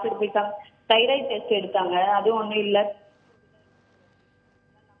டாக்டர் போயிட்டாங்க, தைராய்டு டெஸ்ட் எடுத்தாங்க, அதுவும் ஒன்றும் இல்லை.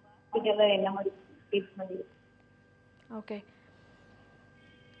 என்ன மாதிரி ட்ரீட்மெண்ட்? ஓகே.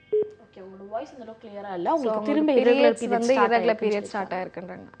 ஓகே, உங்களோட வாய்ஸ் இந்த அளவுக்கு கிளியரா இல்ல. உங்களுக்கு திரும்ப irregular பீரியட் ஸ்டார்ட்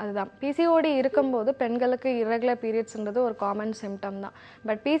ஆயிருக்குன்றாங்க. அதுதான் பிசிஓடி இருக்கும்போது பெண்களுக்கு irregular பீரியட்ஸ்ன்றது ஒரு காமன் சிம்டம் தான்.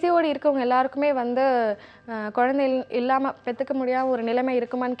 பட் பிசிஓடி இருக்கவங்க எல்லாருக்குமே வந்து குழந்தை இல்லாமல் பெற்றுக்க முடியாமல் ஒரு நிலைமை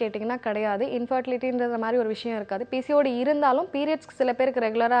இருக்குமான்னு கேட்டிங்கன்னா கிடையாது. இன்ஃபர்டிலிட்டின்ற மாதிரி ஒரு விஷயம் இருக்காது. பிசிஓடி இருந்தாலும் பீரியட்ஸ்க்கு சில பேருக்கு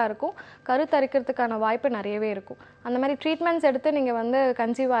ரெகுலராக இருக்கும், கருத்தரிக்கிறதுக்கான வாய்ப்பு நிறையவே இருக்கும். அந்த மாதிரி ட்ரீட்மெண்ட்ஸ் எடுத்து நீங்கள் வந்து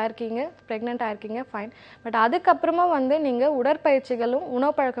கன்சீவ் ஆயிருக்கீங்க, ப்ரெக்னென்ட் ஆயிருக்கீங்க, ஃபைன். பட் அதுக்கப்புறமா வந்து நீங்கள் உடற்பயிற்சிகளும்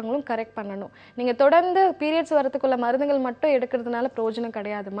உணவு பழக்கங்களும் கரெக்ட் பண்ணணும். நீங்கள் தொடர்ந்து பீரியட்ஸ் வரத்துக்குள்ள மருந்துகள் மட்டும் எடுக்கிறதுனால பிரயோஜனம்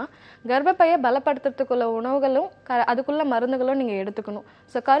கிடையாதுமா. கர்ப்பப்பையை பலப்படுத்துறதுக்குள்ள உணவுகளும் அதுக்குள்ள மருந்துகளும் நீங்கள் எடுத்துக்கணும்.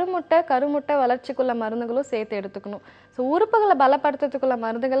 ஸோ கருமுட்டை வளர்ச்சிக்குள்ள மருந்துகளும் சேர்த்து எடுத்துக்கணும். ஸோ உறுப்புகளை பலப்படுத்துறதுக்குள்ள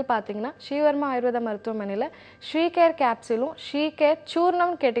மருந்துகள் பார்த்தீங்கன்னா ஸ்ரீவர்மா ஆயுர்வேத மருத்துவமனையில் ஸ்ரீகேர் கேப்சூலும் ஸ்ரீகேர்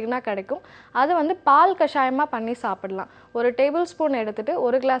சூர்ணம் கேட்டிங்கன்னா கிடைக்கும். அது வந்து பால் கஷாயமாக பண்ணி சாப்பிடலாம். ஒரு டேபிள் ஸ்பூன் எடுத்துகிட்டு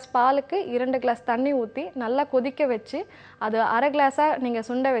 1 கிளாஸ் பாலுக்கு 2 கிளாஸ் தண்ணி ஊற்றி நல்லா கொதிக்க வச்சு அது அரை கிளாஸாக நீங்கள்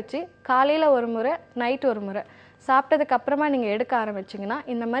சுண்ட வச்சு காலையில் ஒரு முறை நைட் ஒரு முறை சாப்பிட்டதுக்கு அப்புறமா நீங்கள் எடுக்க ஆரம்பிச்சிங்கன்னா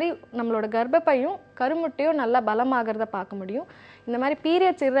இந்த மாதிரி நம்மளோட கர்ப்பப்பையும் கருமுட்டையும் நல்லா பலமாகிறத பார்க்க முடியும். இந்த மாதிரி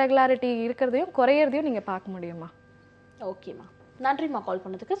பீரியட்ஸ் இர்ரெகுலாரிட்டி இருக்கிறதையும் குறையிறதையும் நீங்கள் பார்க்க முடியுமா? ஓகேம்மா, நன்றிம்மா கால்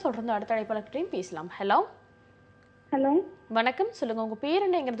பண்ணதுக்கு. தொடர்ந்து அடுத்த அழைப்பாளர்கிட்டையும் பேசலாம். ஹலோ வணக்கம், சொல்லுங்க, உங்க பேர்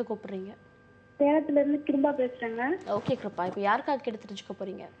என்ன, எங்கிறது கூப்பிடுறீங்க? சேலத்துல இருந்து கிருபா பேசுறேங்க. ஓகே கிருபா, இப்போ யாருக்காக கேட்டு தெரிஞ்சுக்க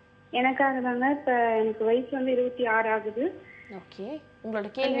போறீங்க? எனக்காக தாங்க. இப்ப எனக்கு வயசு வந்து 26 ஆகுது. ஓகே, உங்களோட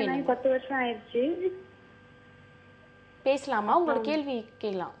கேள்வி என்ன? 10 வருஷம் ஆயிடுச்சு. பேசலாமா? உங்களோட கேள்வி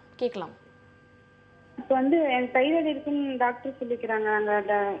கேட்கலாம். இப்போ வந்து எனக்கு தைராய்டு இருக்குன்னு டாக்டர் சொல்லிக்கிறாங்க.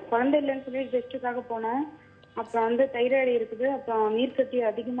 நாங்கள் குழந்தை இல்லைன்னு சொல்லி டெஸ்ட்டுக்காக போனோம். அப்புறம் வந்து தைராய்டு இருக்குது, அப்புறம் நீர்க்கட்டி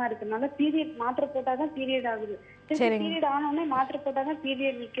அதிகமா இருக்கறனால பீரியட் மாத்திரை போட்டாதான் பீரியட் ஆகுது. பீரியட் ஆனோடனே மாத்திரை போட்டாதான்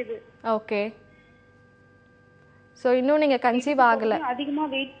பீரியட் நிக்குது. ஓகே. ஸோ இன்னும் நீங்கள் கன்சீவ் ஆகலை? அதிகமா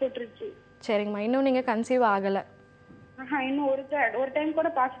வெயிட் போட்டுருச்சு. சரிங்கம்மா, இன்னும் நீங்கள் கன்சீவ் ஆகலை? இன்னும் ஒரு டைம் கூட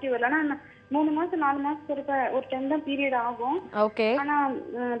பாசிட்டிவ் வரல. ஆனா 3 மாசம் 4 மாசத்துக்கு ஒரு டைம் தான் பீரியட் ஆகும். ஓகே. ஆனா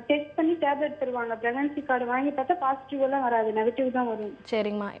டெஸ்ட் பண்ணி டேப்லெட் தருவாங்க. பிரெக்னன்சி கார்டு வாங்கி பார்த்தா பாசிட்டிவ் எல்லாம் வராது, நெகட்டிவ் தான் வரும்.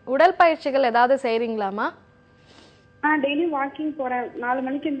 சரிங்கம்மா. உடற்பயிற்சிகள் ஏதாவது செய்றீங்களாமா? டெய்லி வாக்கிங் போறேன். 4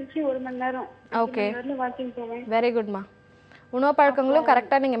 மணிக்கு எந்திரிச்சு 1 மணி நேரம் ஓகே வாக்கிங் போவேன். வெரி குட்மா. உணவு பழக்கங்களும்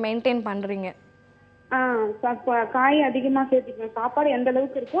கரெக்டாக நீங்கள் மெயின்டைன் பண்ணுறீங்க. காய் அதிகமா சேர்த்துக்கணும். சாப்பாடு எந்த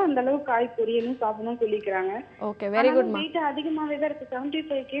அளவுக்கு இருக்கோ அந்த அளவுக்கு காய் பொரியலும் சாப்பிடணும் சொல்லிக்கிறாங்க. Okay, very குட்மா. வெயிட் அதிகமாவே தான் இருக்கு.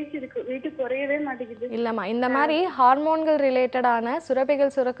 75 kg இருக்கு. வெயிட் குறையவே மாட்டேங்குது. இல்லம்மா, இந்த மாதிரி ஹார்மோன்கள் ரிலேட்டடான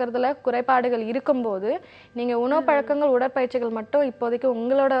சுரப்பிகள் சுரக்கிறதுல குறைபாடுகள் இருக்கும்போது நீங்க உணவு பழக்கங்கள் உடற்பயிற்சிகள் மட்டும் இப்போதைக்கு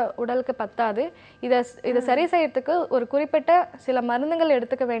உங்களோட உடலுக்கு பத்தாது. இதை சரி செய்யறதுக்கு ஒரு குறிப்பிட்ட சில மருந்துகள்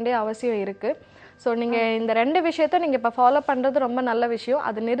எடுத்துக்க வேண்டிய அவசியம் இருக்கு. ஸோ நீங்கள் இந்த 2 விஷயத்த நீங்கள் இப்போ ஃபாலோ பண்ணுறது ரொம்ப நல்ல விஷயம்.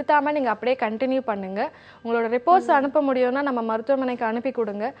 அது நிறுத்தாமல் நீங்கள் அப்படியே கண்டினியூ பண்ணுங்கள். உங்களோட ரிப்போர்ட்ஸ் அனுப்ப முடியும்னா நம்ம மருத்துவமனைக்கு அனுப்பி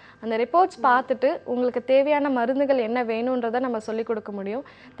கொடுங்க. அந்த ரிப்போர்ட்ஸ் பார்த்துட்டு உங்களுக்கு தேவையான மருந்துகள் என்ன வேணுன்றதை நம்ம சொல்லிக் கொடுக்க முடியும்.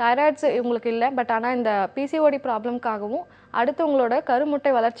 தைராய்ட்ஸ் உங்களுக்கு இல்லை, பட் ஆனால் இந்த பிசிஓடி ப்ராப்ளம்காகவும் அடுத்து உங்களோட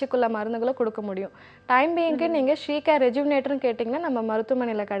கருமுட்டை வளர்ச்சிக்குள்ள மருந்துகளை கொடுக்க முடியும். டைம் பீயிங்க்கு நீங்கள் ஷீகேர் ரெஜுவினேட்டர்னு கேட்டிங்கன்னா நம்ம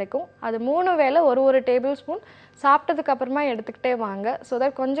மருத்துவமனையில் கிடைக்கும். அது 3 வேளை ஒரு டேபிள் ஸ்பூன் சாப்பிட்டதுக்கு அப்புறமா எடுத்துக்கிட்டே வாங்க. ஸோ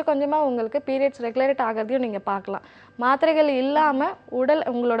தட் கொஞ்சம் கொஞ்சமாக உங்களுக்கு பீரியட்ஸ் ரெகுலேட் ஆகிறதையும் நீங்கள் பார்க்கலாம். மாத்திரைகள் இல்லாமல்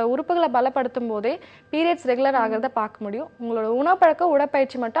உங்களோட உறுப்புகளை பலப்படுத்தும் போதே பீரியட்ஸ் ரெகுலர் ஆகிறத பார்க்க முடியும். உங்களோட உணவு பழக்கம்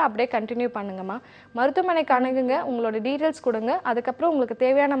உடற்பயிற்சி மட்டும் அப்படியே கண்டினியூ பண்ணுங்கம்மா. மருத்துவமனைக்கு அணுகுங்க, உங்களோட டீட்டெயில்ஸ் கொடுங்க. அதுக்கப்புறம் உங்களுக்கு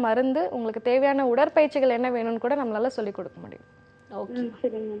தேவையான மருந்து, உங்களுக்கு தேவையான உடற்பயிற்சிகள் என்ன வேணும்னு கூட நம்மளால சொல்லிக் கொடுக்க முடியும். ஓகே,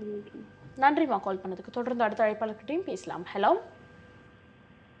 நன்றிமா கால் பண்ணதுக்கு. தொடர்ந்து அடுத்த அழைப்பாளர்கிட்டையும் பேசலாம். ஹலோ.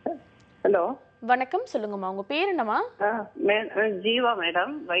 ஹலோ, வணக்கம், சொல்லுங்கம்மா. உங்க பேர் என்னம்மா? ஜீவா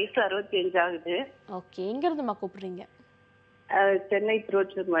மேடம். வயசு 65 ஆகுது. ஓகே, எங்க இருந்துமா கூப்பிடுறீங்க? Chennai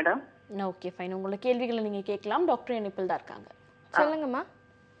Thiruvottriyur madam. Okay, fine. உங்களோட கேள்விகளை நீங்க கேட்கலாம். டாக்டர் இணைப்பில் தான் இருக்காங்க. சொல்லுங்கம்மா.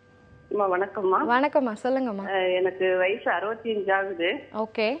 வணக்கம்மா. வணக்கம்மா, சொல்லுங்கம்மா. எனக்கு வயசு 65 ஆகுது.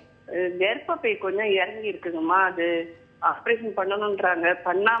 ஓகே. கர்ப்பப்பை கொஞ்சம் இறங்கி இருக்குங்கம்மா. அது ஆப்ரேஷன் பண்ணணும்ன்றாங்க.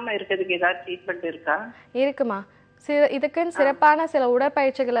 பண்ணாம இருக்கிறதுக்கு ஏதாவது ட்ரீட்மெண்ட் இருக்கா? இருக்குமா. இதுக்குன்னு சிறப்பான சில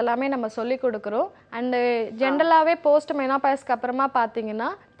உடற்பயிற்சிகள் எல்லாமே நம்ம சொல்லி கொடுக்குறோம். அண்டு ஜென்ரலாகவே போஸ்ட் மெனோபாஸ்க்கு அப்புறமா பார்த்தீங்கன்னா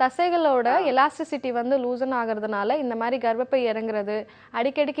தசைகளோட எலாஸ்டிசிட்டி வந்து லூசன் ஆகிறதுனால இந்த மாதிரி கர்ப்பப்பை இறங்குறது,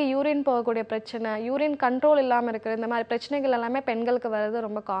 அடிக்கடிக்கு யூரின் போகக்கூடிய பிரச்சனை, யூரின் கண்ட்ரோல் இல்லாமல் இருக்கிற இந்த மாதிரி பிரச்சனைகள் எல்லாமே பெண்களுக்கு வர்றது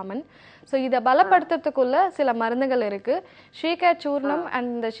ரொம்ப காமன். ஸோ இதை பலப்படுத்துறதுக்குள்ள சில மருந்துகள் இருக்குது. ஷீகேர் சூர்ணம் அண்ட்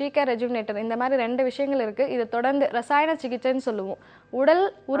இந்த ஷீகேர் ரெஜுவினேட்டர், இந்த மாதிரி 2 விஷயங்கள் இருக்குது. இது தொடர்ந்து ரசாயன சிகிச்சைன்னு சொல்லுவோம். உடல்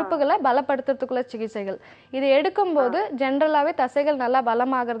உறுப்புகளை பலப்படுத்துறதுக்குள்ள சிகிச்சைகள். இது எடுக்கும்போது ஜென்ரலாகவே தசைகள் நல்லா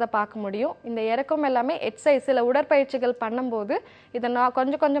பலமாகிறத பார்க்க முடியும். இந்த இறக்கம் எல்லாமே எக்ஸசைஸ், சில உடற்பயிற்சிகள் பண்ணும்போது இதை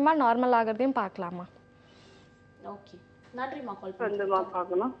கொஞ்சம் கொஞ்சமாக நார்மல் ஆகிறதையும் பார்க்கலாமா. ஓகே, நன்றிமா கால்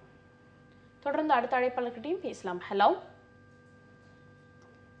பண்ணதுக்கு. தொடர்ந்து அடுத்த அழைப்பாளர்கிட்டையும் பேசலாம். ஹலோ.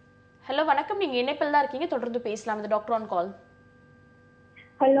 ஹலோ, வணக்கம். நீங்க இணைப்பில் தான் இருக்கீங்க, தொடர்ந்து பேசலாம். இந்த doctor on call.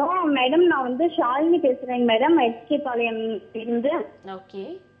 Hello madam, நான் வந்து ஷாலினி பேசுறேன் மேடம், எஸ்கே பாளையம் இருந்து. ஓகே,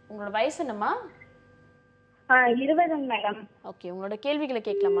 உங்களோட வயசு என்னம்மா? 20 மேடம். ஓகே, உங்களோட கேள்விகளை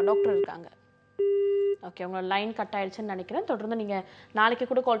கேட்கலாமா? டாக்டர் இருக்காங்க. ஓகே, உங்களோட லைன் கட் ஆயிடுச்சுன்னு நினைக்கிறேன். தொடர்ந்து நீங்கள் நாளைக்கு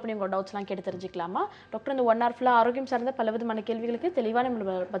கூட கால் பண்ணி உங்களோட டவுட்ஸ்லாம் கேட்டு தெரிஞ்சுக்கலாமா. டாக்டர் இந்த 1 hour ஃபுல்லாக ஆரோக்கியம் சார்ந்த பல விதமான கேள்விகளுக்கு தெளிவான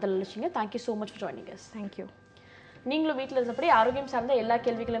பதில் அளிச்சிங்க. Thank you so much for joining us. Thank you. நீங்களும் வீட்டில் இருந்தபடி ஆரோக்கியம் சார்ந்த எல்லா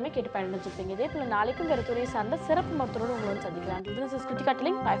கேள்விகளுமே கேட்டு பயன்படுத்திருப்பீங்க. இதே போல் நாளைக்கும் வேறு துறையை சார்ந்த சிறப்பு மருத்துவரோடு உங்களை வந்து சந்திக்கலாம். This is Kiruthika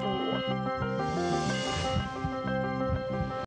telling. By from you.